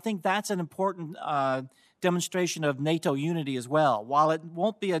 And I think that's an important demonstration of NATO unity as well. While it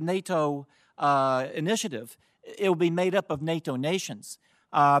won't be a NATO initiative, it will be made up of NATO nations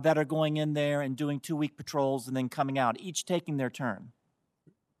that are going in there and doing 2-week patrols and then coming out, each taking their turn.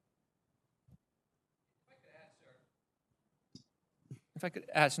 If I could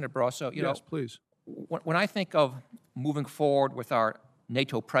add, Senator Barroso, yes, please. When I think of moving forward with our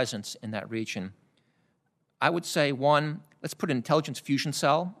NATO presence in that region, I would say, one, let's put an intelligence fusion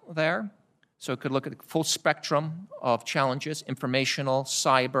cell there. So it could look at the full spectrum of challenges: informational,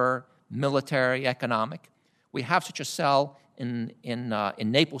 cyber, military, economic. We have such a cell in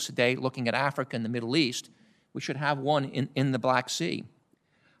Naples today, looking at Africa and the Middle East. We should have one in the Black Sea.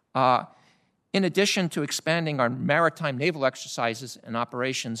 In addition to expanding our maritime naval exercises and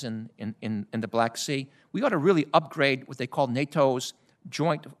operations in the Black Sea, we ought to really upgrade what they call NATO's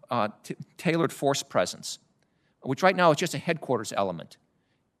joint tailored force presence, which right now is just a headquarters element.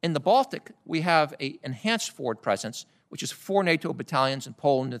 In the Baltic, we have an enhanced forward presence, which is 4 NATO battalions in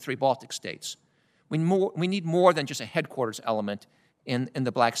Poland and 3 Baltic states. We need more than just a headquarters element in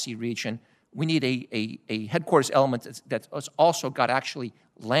the Black Sea region. We need a headquarters element that's also got actually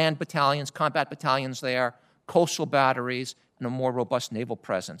land battalions, combat battalions there, coastal batteries, and a more robust naval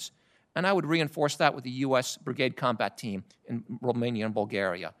presence. And I would reinforce that with the U.S. Brigade Combat Team in Romania and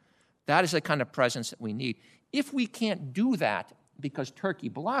Bulgaria. That is the kind of presence that we need. If we can't do that because Turkey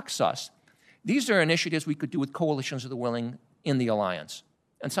blocks us, these are initiatives we could do with coalitions of the willing in the alliance.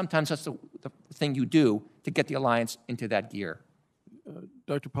 And sometimes that's the thing you do to get the alliance into that gear.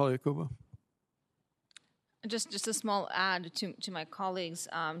 Dr. Polyakova? Just a small add to my colleagues,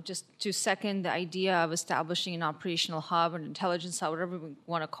 just to second the idea of establishing an operational hub, an intelligence hub, whatever we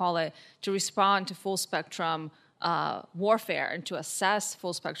want to call it, to respond to full spectrum warfare and to assess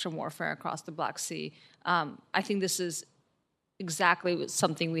full spectrum warfare across the Black Sea. I think this is exactly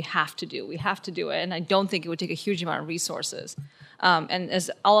something we have to do. We have to do it, and I don't think it would take a huge amount of resources. And as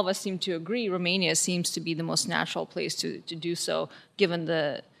all of us seem to agree, Romania seems to be the most natural place to do so, given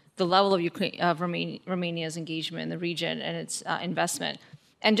the level of Romania's engagement in the region and its investment.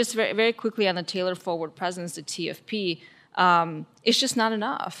 And just very, very quickly on the tailored forward presence, the TFP, it's just not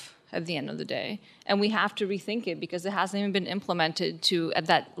enough at the end of the day. And we have to rethink it because it hasn't even been implemented at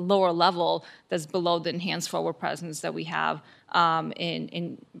that lower level that's below the enhanced forward presence that we have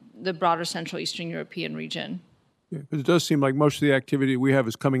in the broader Central Eastern European region. Yeah, it does seem like most of the activity we have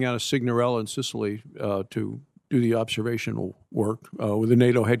is coming out of Signorella in Sicily to do the observational work with the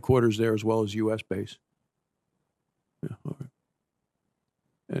NATO headquarters there as well as U.S. base. Yeah, all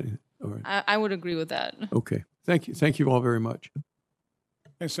right. All right. I would agree with that. Okay. Thank you. Thank you all very much.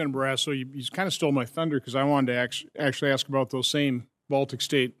 Thanks, Senator Barrasso. You kind of stole my thunder because I wanted to actually ask about those same Baltic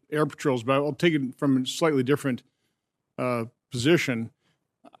state air patrols, but I'll take it from a slightly different position.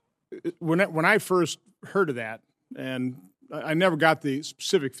 When I first heard of that, and I never got the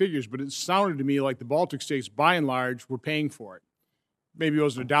specific figures, but it sounded to me like the Baltic states, by and large, were paying for it. Maybe it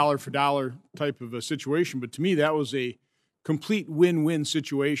was a dollar for dollar type of a situation, but to me that was a complete win-win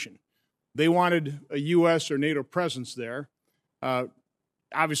situation. They wanted a U.S. or NATO presence there.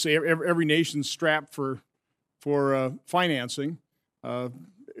 Obviously, every nation's strapped for financing.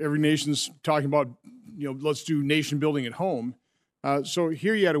 Every nation's talking about, let's do nation building at home. So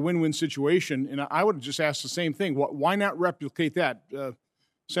here you had a win-win situation, and I would just ask the same thing. Why not replicate that?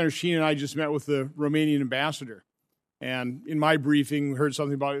 Senator Shaheen and I just met with the Romanian ambassador, and in my briefing, we heard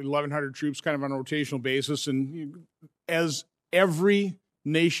something about 1,100 troops kind of on a rotational basis, and as every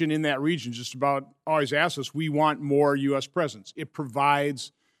nation in that region just about always asks us, we want more U.S. presence. It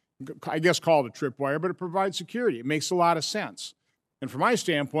provides, I guess call it a tripwire, but it provides security. It makes a lot of sense. And from my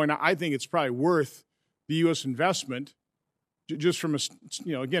standpoint, I think it's probably worth the U.S. investment just from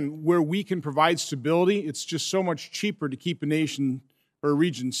again, where we can provide stability. It's just so much cheaper to keep a nation or a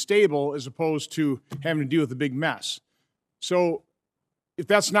region stable as opposed to having to deal with a big mess. So if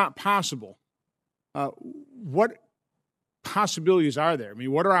that's not possible, what possibilities are there? I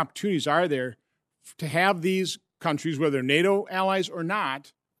mean, what opportunities are there to have these countries, whether they're NATO allies or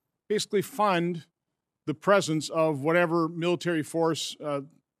not, basically fund the presence of whatever military force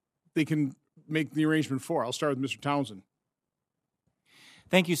they can make the arrangement for? I'll start with Mr. Townsend.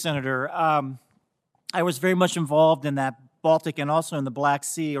 Thank you, Senator. I was very much involved in that Baltic and also in the Black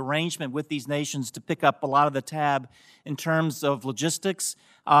Sea arrangement with these nations to pick up a lot of the tab in terms of logistics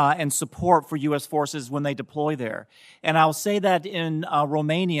and support for U.S. forces when they deploy there. And I'll say that in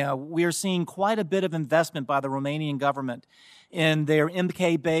Romania, we are seeing quite a bit of investment by the Romanian government in their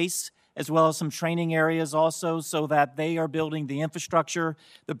MK base, as well as some training areas also, so that they are building the infrastructure,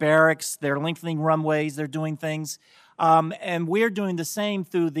 the barracks, they're lengthening runways, they're doing things. And we're doing the same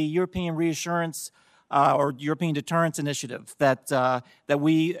through the European Reassurance or European Deterrence Initiative that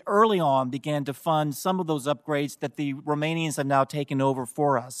we early on began to fund some of those upgrades that the Romanians have now taken over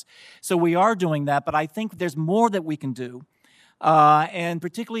for us. So we are doing that, but I think there's more that we can do. And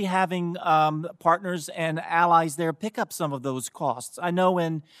particularly having partners and allies there pick up some of those costs. I know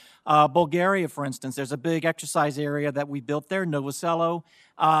in Bulgaria, for instance, there's a big exercise area that we built there, Novo Selo,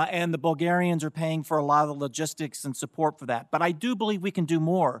 and the Bulgarians are paying for a lot of the logistics and support for that. But I do believe we can do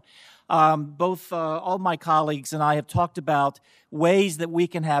more. Both all my colleagues and I have talked about ways that we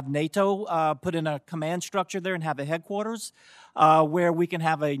can have NATO put in a command structure there and have a headquarters, where we can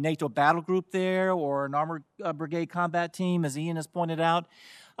have a NATO battle group there or an armored brigade combat team, as Ian has pointed out.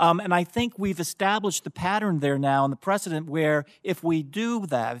 And I think we've established the pattern there now and the precedent where if we do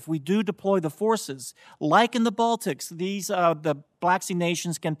that, if we do deploy the forces, like in the Baltics, these the Black Sea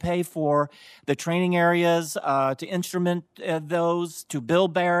nations can pay for the training areas, to instrument those, to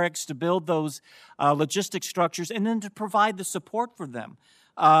build barracks, to build those logistic structures, and then to provide the support for them.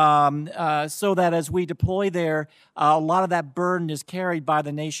 So that as we deploy there, a lot of that burden is carried by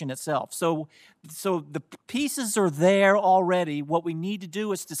the nation itself. So the pieces are there already. What we need to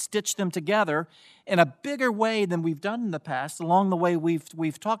do is to stitch them together in a bigger way than we've done in the past. Along the way,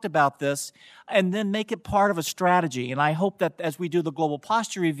 we've talked about this, and then make it part of a strategy. And I hope that as we do the global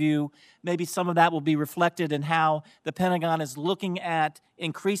posture review, maybe some of that will be reflected in how the Pentagon is looking at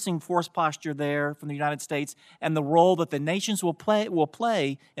increasing force posture there from the United States and the role that the nations will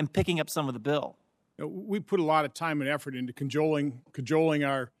play in picking up some of the bill. We put a lot of time and effort into cajoling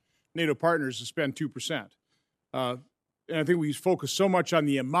our NATO partners to spend 2%. And I think we focus so much on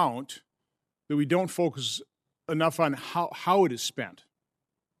the amount that we don't focus enough on how it is spent.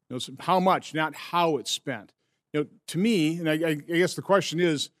 So how much, not how it's spent. To me, and I guess the question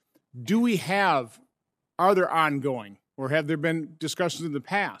is, are there ongoing, or have there been discussions in the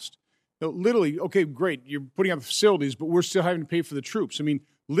past? Literally, okay, great, you're putting up facilities, but we're still having to pay for the troops. I mean,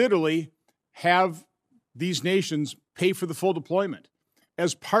 literally, have these nations pay for the full deployment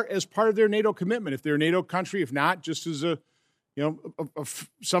as part of their NATO commitment. If they're a NATO country, if not, just as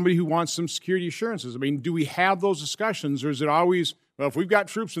somebody who wants some security assurances. I mean, do we have those discussions, or is it always, well, if we've got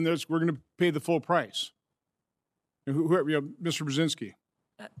troops in there, we're going to pay the full price? Mr. Brzezinski.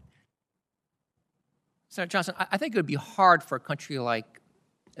 Senator Johnson, I think it would be hard for a country like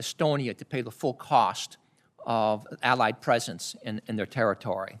Estonia to pay the full cost of Allied presence in their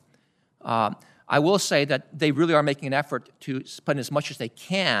territory. I will say that they really are making an effort to spend as much as they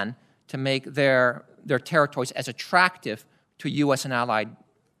can to make their territories as attractive to U.S. and Allied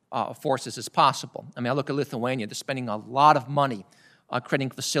forces as possible. I mean, I look at Lithuania; they're spending a lot of money creating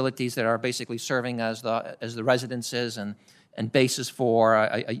facilities that are basically serving as the residences and bases for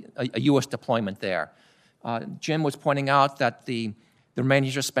a U.S. deployment there. Jim was pointing out that the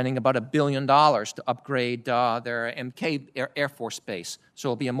Romanians are spending about $1 billion to upgrade their MK Air Force Base, so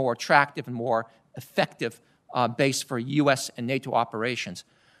it'll be a more attractive and more effective base for U.S. and NATO operations.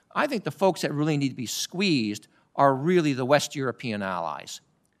 I think the folks that really need to be squeezed are really the West European allies.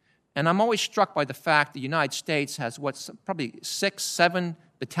 And I'm always struck by the fact the United States has probably 6, 7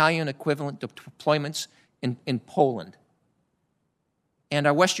 battalion equivalent deployments in Poland. And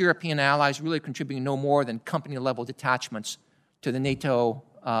our West European allies really contributing no more than company-level detachments to the NATO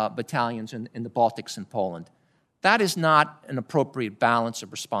battalions in the Baltics and Poland. That is not an appropriate balance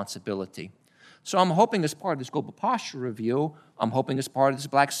of responsibility. So I'm hoping as part of this global posture review, I'm hoping as part of this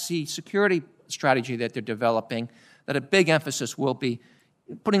Black Sea security strategy that they're developing, that a big emphasis will be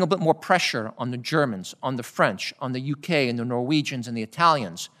putting a bit more pressure on the Germans, on the French, on the UK and the Norwegians and the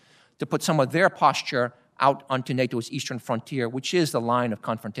Italians to put some of their posture out onto NATO's eastern frontier, which is the line of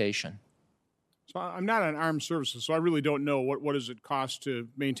confrontation. So I'm not on armed services, so I really don't know what does it cost to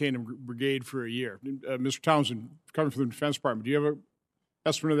maintain a brigade for a year. Mr. Townsend, coming from the Defense Department, do you have an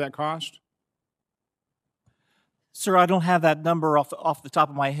estimate of that cost? Sir, I don't have that number off the top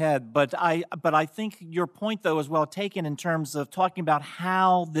of my head, but I think your point, though, is well taken in terms of talking about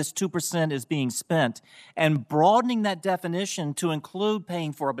how this 2% is being spent and broadening that definition to include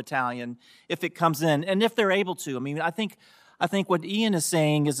paying for a battalion if it comes in and if they're able to. I mean, I think what Ian is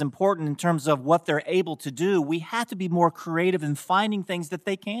saying is important in terms of what they're able to do. We have to be more creative in finding things that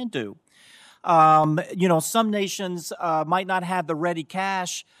they can do. Some nations might not have the ready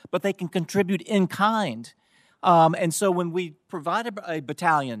cash, but they can contribute in kind. And so when we provide a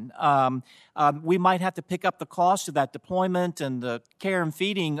battalion, we might have to pick up the cost of that deployment and the care and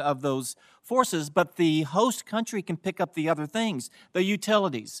feeding of those forces, but the host country can pick up the other things, the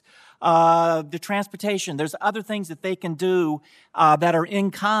utilities, the transportation. There's other things that they can do that are in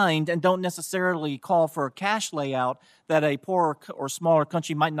kind and don't necessarily call for a cash layout that a poorer or smaller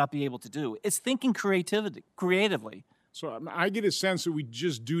country might not be able to do. It's thinking creatively. So I get a sense that we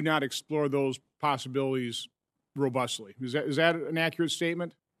just do not explore those possibilities robustly. Is that an accurate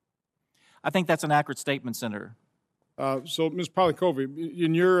statement? I think that's an accurate statement, Senator. So, Ms. Polyakova,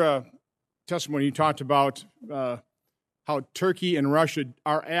 in your testimony, you talked about how Turkey and Russia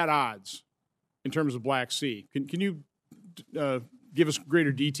are at odds in terms of Black Sea. Can you give us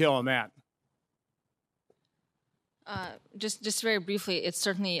greater detail on that? Just very briefly, it's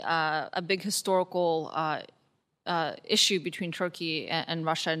certainly a big historical issue between Turkey and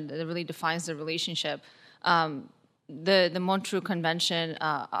Russia, and it really defines the relationship. The Montreux Convention,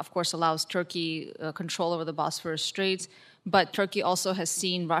 of course, allows Turkey control over the Bosphorus Straits, but Turkey also has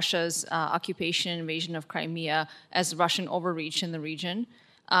seen Russia's occupation and invasion of Crimea as Russian overreach in the region,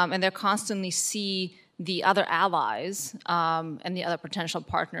 and they constantly see the other allies and the other potential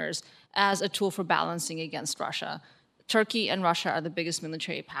partners as a tool for balancing against Russia. Turkey and Russia are the biggest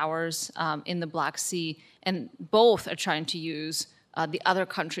military powers in the Black Sea, and both are trying to use the other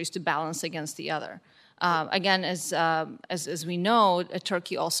countries to balance against the other. Again, as we know,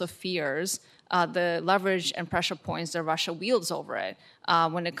 Turkey also fears the leverage and pressure points that Russia wields over it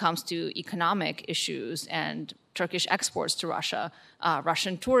when it comes to economic issues and Turkish exports to Russia,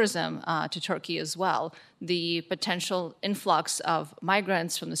 Russian tourism to Turkey as well, the potential influx of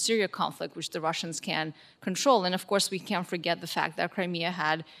migrants from the Syria conflict, which the Russians can control. And of course, we can't forget the fact that Crimea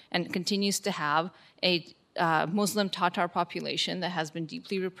had and continues to have a Muslim Tatar population that has been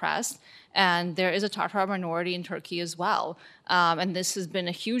deeply repressed, and there is a Tatar minority in Turkey as well. And this has been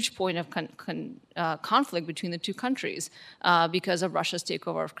a huge point of conflict between the two countries because of Russia's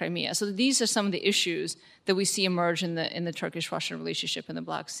takeover of Crimea. So these are some of the issues that we see emerge in the Turkish-Russian relationship in the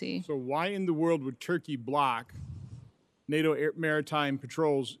Black Sea. So why in the world would Turkey block NATO maritime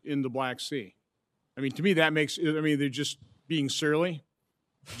patrols in the Black Sea? I mean, to me, they're just being surly,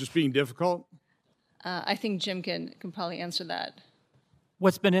 just being difficult. I think Jim can probably answer that.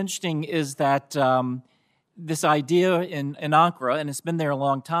 What's been interesting is that this idea in Ankara, and it's been there a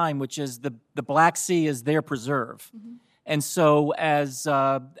long time, which is the Black Sea is their preserve. Mm-hmm. And so as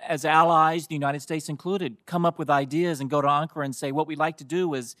allies, the United States included, come up with ideas and go to Ankara and say, what we'd like to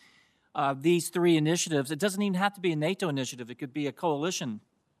do is these three initiatives. It doesn't even have to be a NATO initiative. It could be a coalition.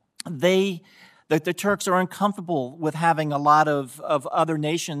 The Turks are uncomfortable with having a lot of other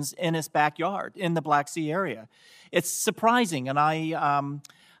nations in its backyard, in the Black Sea area. It's surprising, and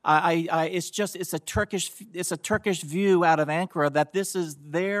it's a Turkish view out of Ankara that this is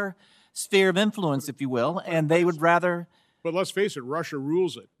their sphere of influence, if you will, and they would rather. But let's face it, Russia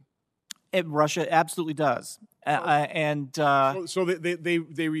rules it. Russia absolutely does. So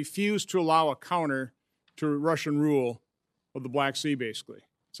they refuse to allow a counter to Russian rule of the Black Sea, basically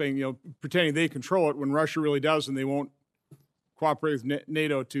saying, pretending they control it when Russia really does, and they won't cooperate with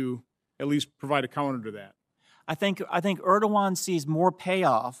NATO to at least provide a counter to that. I think Erdogan sees more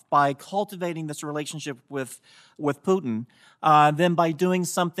payoff by cultivating this relationship with Putin than by doing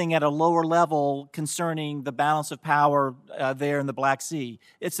something at a lower level concerning the balance of power there in the Black Sea.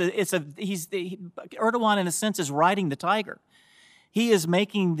 Erdogan, in a sense, is riding the tiger. He is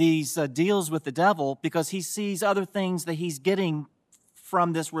making these deals with the devil because he sees other things that he's getting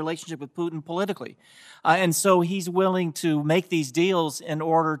from this relationship with Putin politically. And so he's willing to make these deals in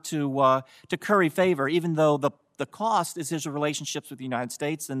order to curry favor, even though the cost is his relationships with the United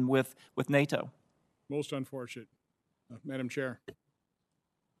States and with NATO. Most unfortunate. Madam Chair.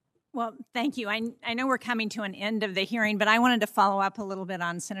 Well, thank you. I know we're coming to an end of the hearing, but I wanted to follow up a little bit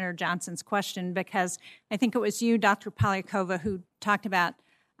on Senator Johnson's question because I think it was you, Dr. Polyakova, who talked about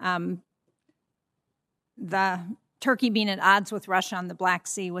the Turkey being at odds with Russia on the Black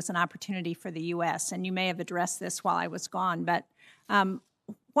Sea was an opportunity for the U.S., and you may have addressed this while I was gone, but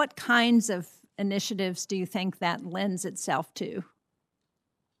what kinds of initiatives do you think that lends itself to?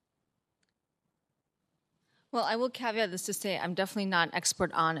 Well, I will caveat this to say I'm definitely not an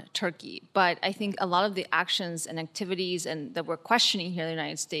expert on Turkey, but I think a lot of the actions and activities that we're questioning here in the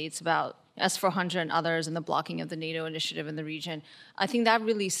United States about S-400 and others and the blocking of the NATO initiative in the region, I think that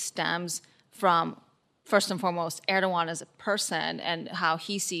really stems from, first and foremost, Erdogan as a person and how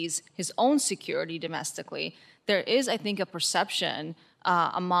he sees his own security domestically. There is, I think, a perception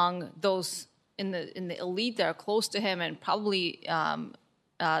among those in the elite that are close to him, and probably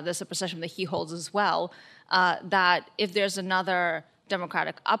there's a perception that he holds as well, that if there's another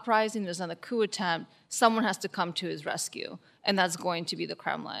democratic uprising, there's another coup attempt, someone has to come to his rescue, and that's going to be the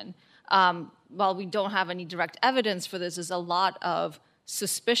Kremlin. While we don't have any direct evidence for this, there's a lot of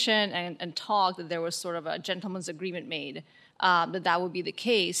suspicion and talk that there was sort of a gentleman's agreement made that would be the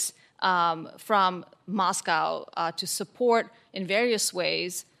case from Moscow to support in various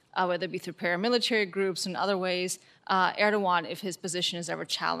ways, whether it be through paramilitary groups and other ways, Erdogan if his position is ever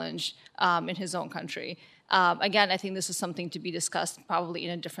challenged in his own country. Again, I think this is something to be discussed probably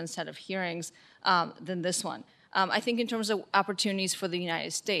in a different set of hearings than this one. I think in terms of opportunities for the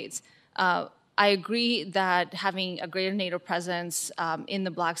United States, I agree that having a greater NATO presence in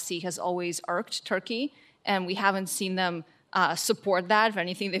the Black Sea has always irked Turkey, and we haven't seen them support that. If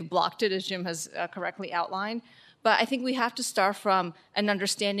anything, they've blocked it, as Jim has correctly outlined. But I think we have to start from an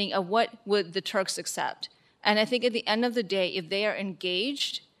understanding of what would the Turks accept. And I think at the end of the day, if they are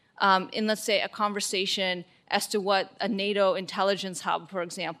engaged in, let's say, a conversation as to what a NATO intelligence hub, for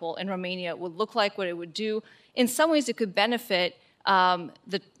example, in Romania would look like, what it would do, in some ways it could benefit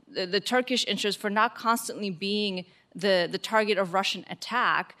the Turkish interest for not constantly being the target of Russian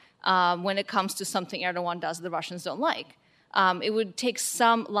attack when it comes to something Erdogan does that the Russians don't like. It would take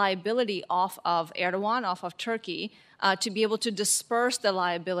some liability off of Erdogan, off of Turkey, to be able to disperse the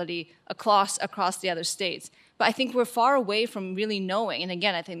liability across the other states. But I think we're far away from really knowing, and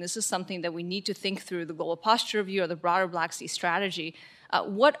again, I think this is something that we need to think through the Global Posture Review or the broader Black Sea strategy.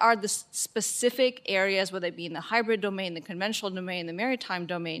 What are the specific areas, whether it be in the hybrid domain, the conventional domain, the maritime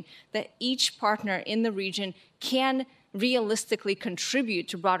domain, that each partner in the region can realistically contribute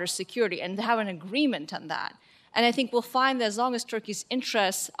to broader security and have an agreement on that? And I think we'll find that as long as Turkey's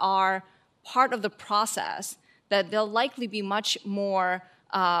interests are part of the process, that they'll likely be much more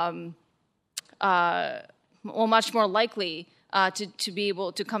likely to be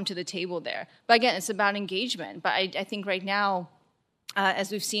able to come to the table there. But again, it's about engagement. But I think right now,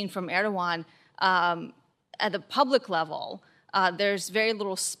 as we've seen from Erdogan, at the public level, there's very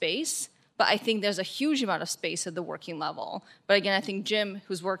little space. But I think there's a huge amount of space at the working level. But again, I think Jim,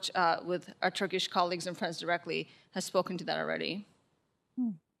 who's worked with our Turkish colleagues and friends directly, has spoken to that already.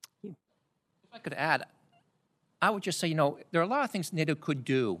 If I could add, I would just say, there are a lot of things NATO could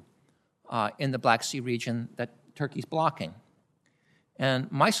do in the Black Sea region that Turkey's blocking.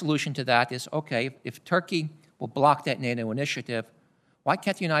 And my solution to that is, okay, if Turkey will block that NATO initiative, why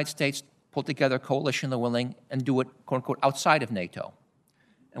can't the United States pull together a coalition of the willing and do it, quote unquote, outside of NATO?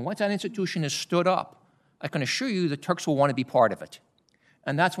 And once that institution is stood up, I can assure you the Turks will want to be part of it.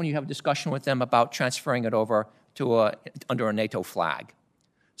 And that's when you have a discussion with them about transferring it over to under a NATO flag.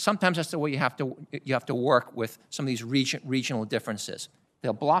 Sometimes that's the way you have to work with some of these regional differences.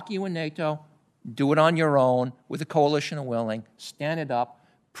 They'll block you in NATO, do it on your own with a coalition of willing, stand it up,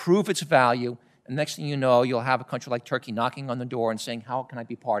 prove its value, and next thing you know, you'll have a country like Turkey knocking on the door and saying, how can I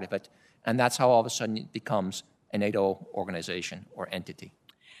be part of it? And that's how all of a sudden it becomes a NATO organization or entity.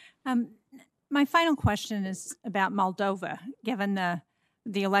 My final question is about Moldova, given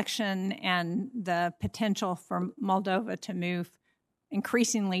the election and the potential for Moldova to move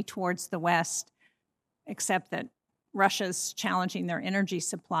increasingly towards the West, except that Russia's challenging their energy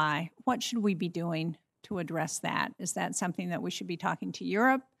supply. What should we be doing to address that? Is that something that we should be talking to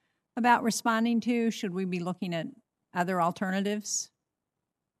Europe about responding to? Should we be looking at other alternatives?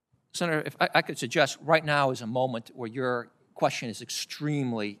 Senator, if I could suggest right now is a moment where your question is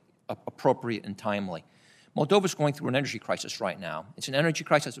extremely appropriate and timely. Moldova is going through an energy crisis right now. It's an energy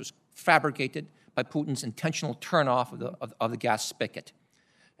crisis that was fabricated by Putin's intentional turnoff of the gas spigot.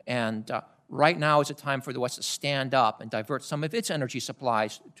 And right now is a time for the West to stand up and divert some of its energy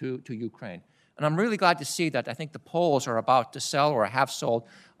supplies to Ukraine. And I'm really glad to see that I think the Poles are about to sell or have sold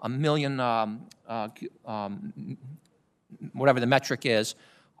 1 million, whatever the metric is,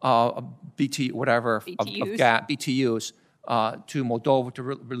 BTUs to Moldova to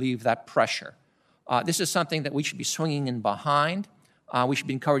relieve that pressure. This is something that we should be swinging in behind. We should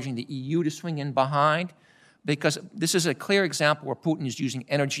be encouraging the EU to swing in behind, because this is a clear example where Putin is using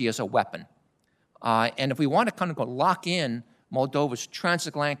energy as a weapon. And if we want to kind of go lock in Moldova's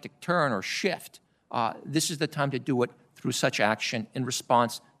transatlantic turn or shift, this is the time to do it through such action in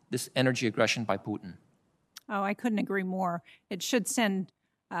response to this energy aggression by Putin. Oh, I couldn't agree more. It should send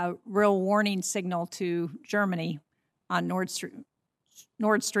a real warning signal to Germany on Nord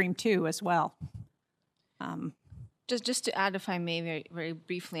Stream 2 as well. Just to add, if I may, very, very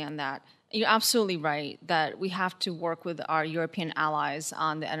briefly on that, you're absolutely right that we have to work with our European allies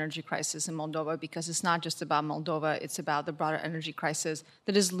on the energy crisis in Moldova, because it's not just about Moldova, it's about the broader energy crisis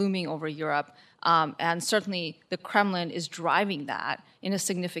that is looming over Europe. And certainly the Kremlin is driving that in a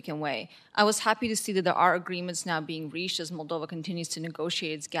significant way. I was happy to see that there are agreements now being reached as Moldova continues to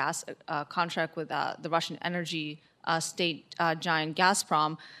negotiate its gas contract with the Russian energy state giant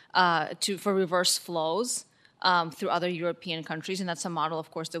Gazprom for reverse flows through other European countries. And that's a model,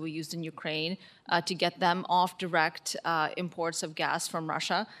 of course, that we used in Ukraine to get them off direct imports of gas from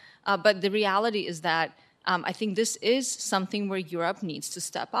Russia. But the reality is that I think this is something where Europe needs to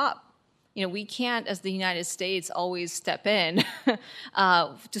step up. You know, we can't, as the United States, always step in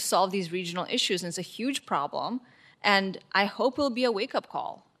to solve these regional issues. And it's a huge problem. And I hope it'll be a wake-up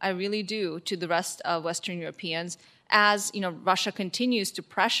call. I really do, to the rest of Western Europeans, as Russia continues to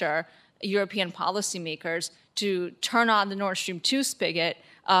pressure European policymakers to turn on the Nord Stream 2 spigot,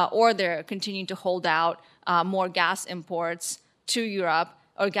 or they're continuing to hold out more gas imports to Europe,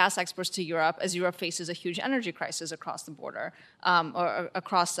 or gas exports to Europe, as Europe faces a huge energy crisis across the border, or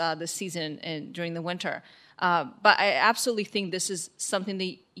across the season during the winter. But I absolutely think this is something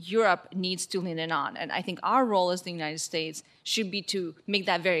that Europe needs to lean in on. And I think our role as the United States should be to make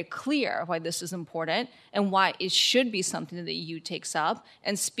that very clear why this is important and why it should be something that the EU takes up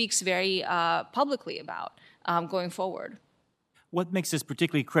and speaks very publicly about going forward. What makes this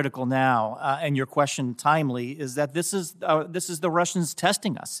particularly critical now, and your question timely, is that this is the Russians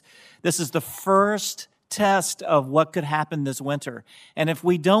testing us. This is the first test of what could happen this winter. And if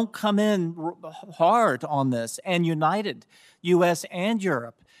we don't come in hard on this and united, U.S. and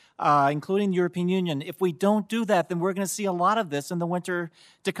Europe, including the European Union, if we don't do that, then we're going to see a lot of this in the winter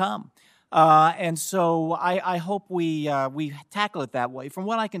to come. And so I hope we tackle it that way. From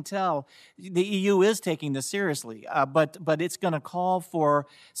what I can tell, the EU is taking this seriously, but it's going to call for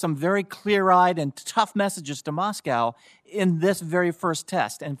some very clear-eyed and tough messages to Moscow in this very first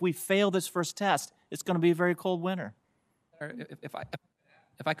test. And if we fail this first test, it's going to be a very cold winter.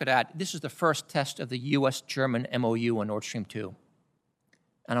 If I could add, this is the first test of the U.S.-German MOU on Nord Stream 2.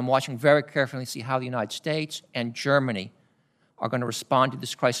 And I'm watching very carefully to see how the United States and Germany are going to respond to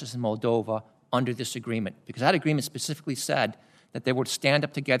this crisis in Moldova under this agreement. Because that agreement specifically said that they would stand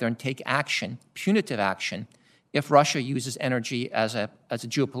up together and take action, punitive action, if Russia uses energy as a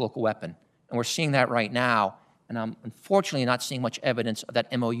geopolitical weapon. And we're seeing that right now, and I'm unfortunately not seeing much evidence of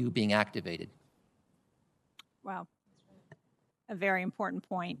that MOU being activated. Wow. A very important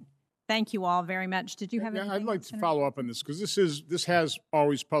point. Thank you all very much. Did you have anything? I'd like to follow up on this, because this has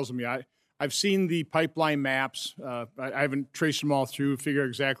always puzzled me. I've seen the pipeline maps. I haven't traced them all through, figure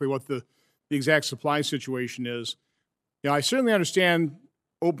exactly what the exact supply situation is. I certainly understand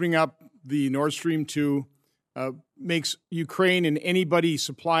opening up the Nord Stream 2 makes Ukraine and anybody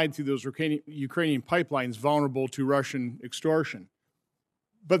supplied through those Ukrainian pipelines vulnerable to Russian extortion.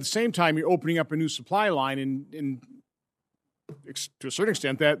 But at the same time, you're opening up a new supply line, and to a certain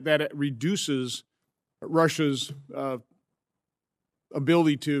extent, that reduces Russia's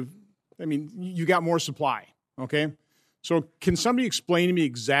ability to. I mean, you got more supply, okay? So can somebody explain to me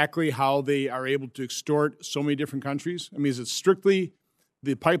exactly how they are able to extort so many different countries? I mean, is it strictly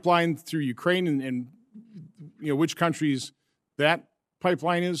the pipeline through Ukraine and which countries that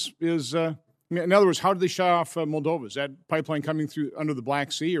pipeline is in other words, how did they shut off Moldova? Is that pipeline coming through under the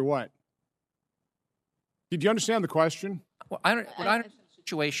Black Sea or what? Did you understand the question? Well, what I understand the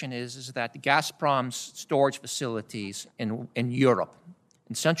situation is that the Gazprom's storage facilities in Europe,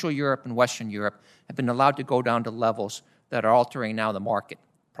 in Central Europe and Western Europe, have been allowed to go down to levels that are altering now the market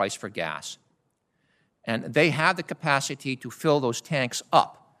price for gas. And they have the capacity to fill those tanks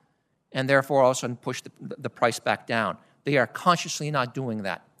up and therefore all of a sudden push the price back down. They are consciously not doing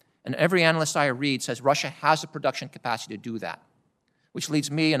that. And every analyst I read says Russia has the production capacity to do that, which leads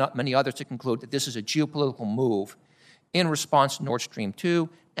me and many others to conclude that this is a geopolitical move in response to Nord Stream 2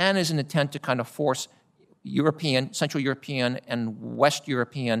 and is an attempt to kind of force Central European and West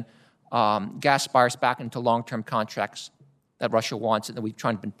European gas buyers back into long-term contracts that Russia wants and that we've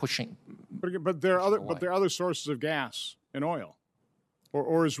been pushing. But there are other sources of gas and oil,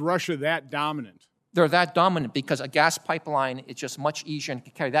 or is Russia that dominant? They're that dominant because a gas pipeline is just much easier and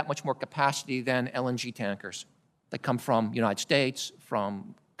can carry that much more capacity than LNG tankers that come from the United States,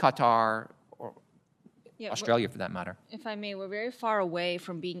 from Qatar, or Australia for that matter. If I may, we're very far away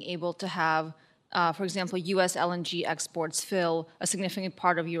from being able to have, for example, U.S. LNG exports fill a significant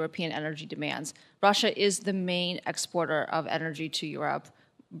part of European energy demands. Russia is the main exporter of energy to Europe,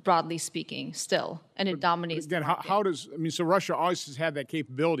 broadly speaking, still, and it dominates. Again, so Russia always has had that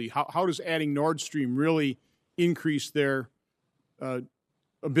capability. How does adding Nord Stream really increase their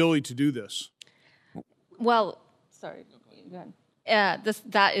ability to do this? Well, sorry, go ahead.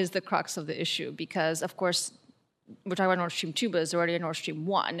 That is the crux of the issue because, of course, we're talking about Nord Stream 2, but there's already a Nord Stream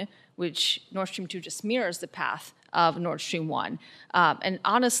 1, which Nord Stream 2 just mirrors the path of Nord Stream 1. And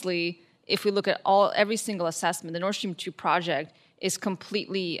honestly, if we look at every single assessment, the Nord Stream 2 project is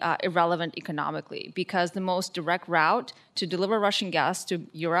completely irrelevant economically because the most direct route to deliver Russian gas to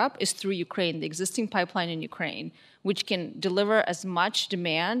Europe is through Ukraine, the existing pipeline in Ukraine, which can deliver as much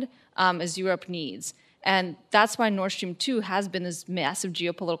demand as Europe needs. And that's why Nord Stream 2 has been this massive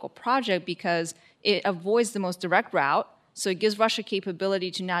geopolitical project because it avoids the most direct route. So it gives Russia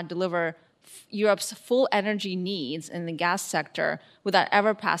capability to now deliver Europe's full energy needs in the gas sector without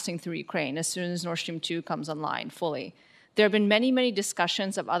ever passing through Ukraine as soon as Nord Stream 2 comes online fully. There have been many, many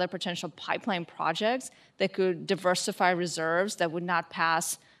discussions of other potential pipeline projects that could diversify reserves that would not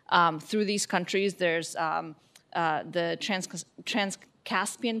pass through these countries. There's the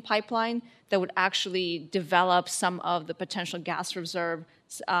Trans-Caspian pipeline that would actually develop some of the potential gas reserves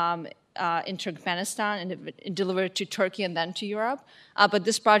in Turkmenistan and deliver it to Turkey and then to Europe. But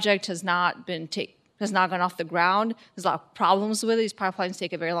this project has not gone off the ground. There's a lot of problems with it. These pipelines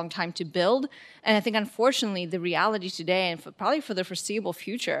take a very long time to build. And I think, unfortunately, the reality today, and probably for the foreseeable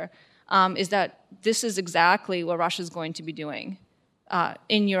future, is that this is exactly what Russia is going to be doing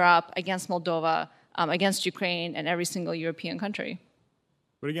in Europe, against Moldova, against Ukraine, and every single European country.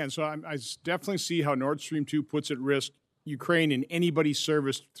 But again, so I definitely see how Nord Stream 2 puts at risk Ukraine and anybody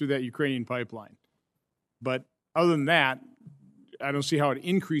serviced through that Ukrainian pipeline. But other than that, I don't see how it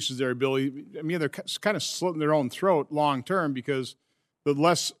increases their ability. I mean, they're kind of slitting their own throat long term because the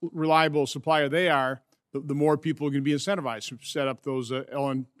less reliable supplier they are, the more people are going to be incentivized to set up those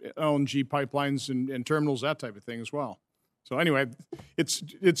LNG pipelines and terminals, that type of thing as well. So anyway,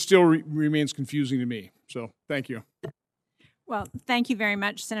 it still remains confusing to me. So thank you. Well, thank you very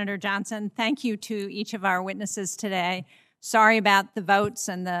much, Senator Johnson. Thank you to each of our witnesses today. Sorry about the votes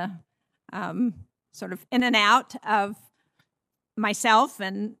and the sort of in and out of myself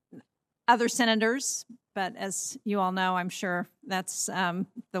and other senators, but as you all know, I'm sure that's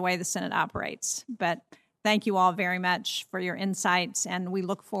the way the Senate operates. But thank you all very much for your insights, and we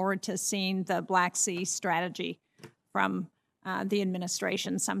look forward to seeing the Black Sea strategy from the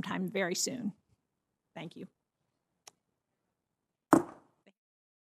administration sometime very soon. Thank you.